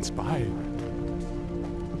steh uns bei.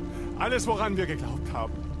 Alles, woran wir geglaubt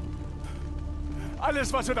haben.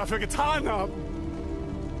 Alles, was wir dafür getan haben.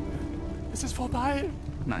 Es ist vorbei.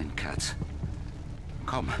 Nein, Kerz.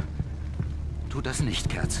 Komm. Tu das nicht,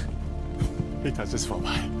 Kerz. Peter, es ist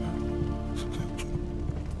vorbei.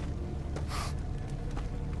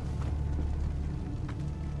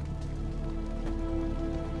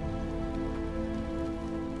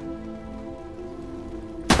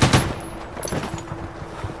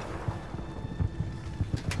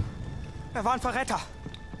 Er war ein Verräter.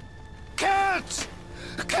 Kerz!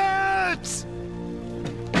 Kerz!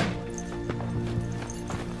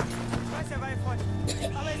 Ich weiß, er war ein Freund.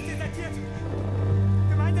 Aber er ist desertiert.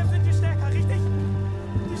 Gemeinsam sind wir stärker, richtig?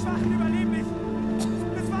 Die Schwachen überleben nicht.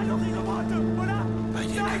 Das waren doch ihre Worte, oder?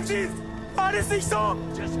 Sagen Sie es! War das nicht so?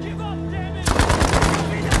 Just give up, damn it!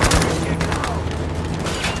 Wieder nicht geglaubt!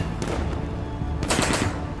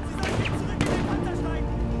 Sie sollen jetzt zurück in den Panzer steigen!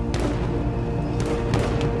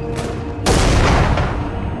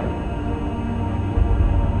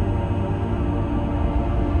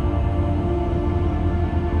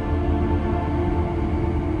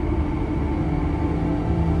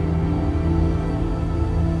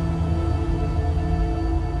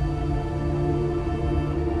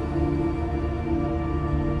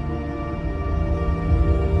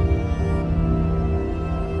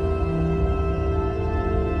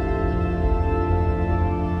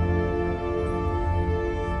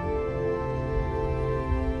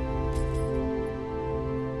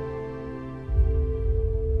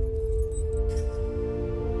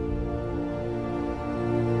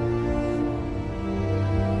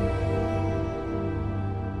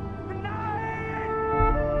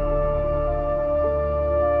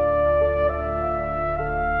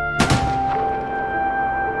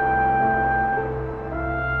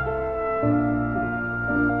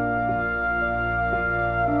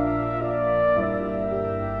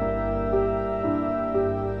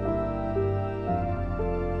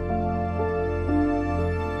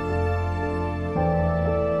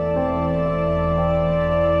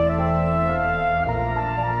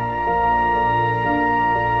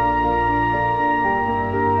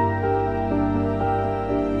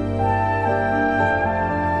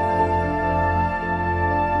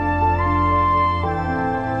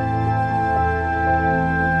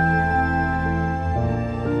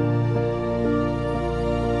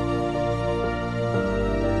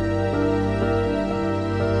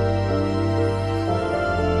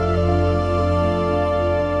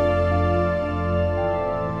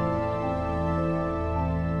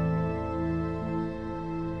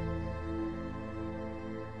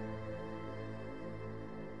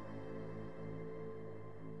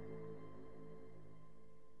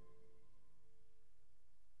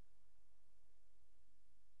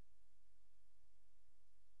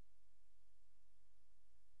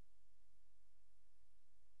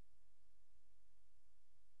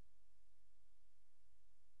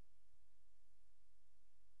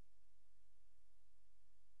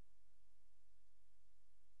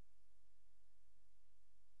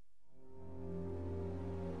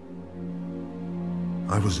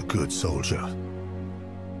 I was a good soldier.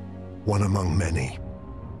 One among many.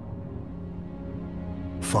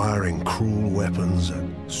 Firing cruel weapons at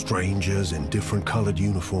strangers in different colored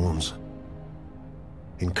uniforms.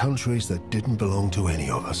 In countries that didn't belong to any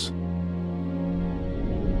of us.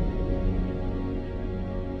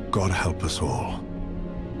 God help us all.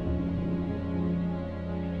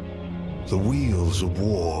 The wheels of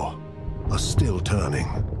war are still turning.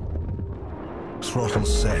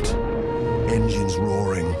 Throttles set, engines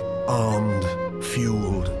roaring, armed,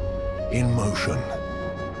 fueled, in motion.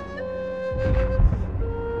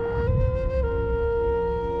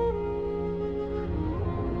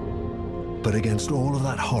 But against all of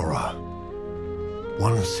that horror,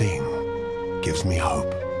 one thing gives me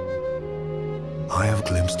hope. I have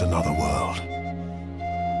glimpsed another world.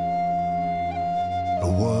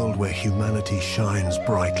 A world where humanity shines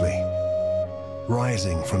brightly,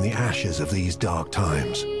 rising from the ashes of these dark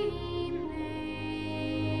times.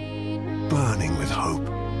 Burning with hope.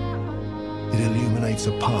 It illuminates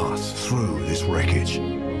a path through this wreckage.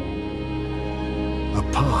 A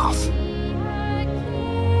path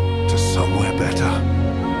to somewhere better.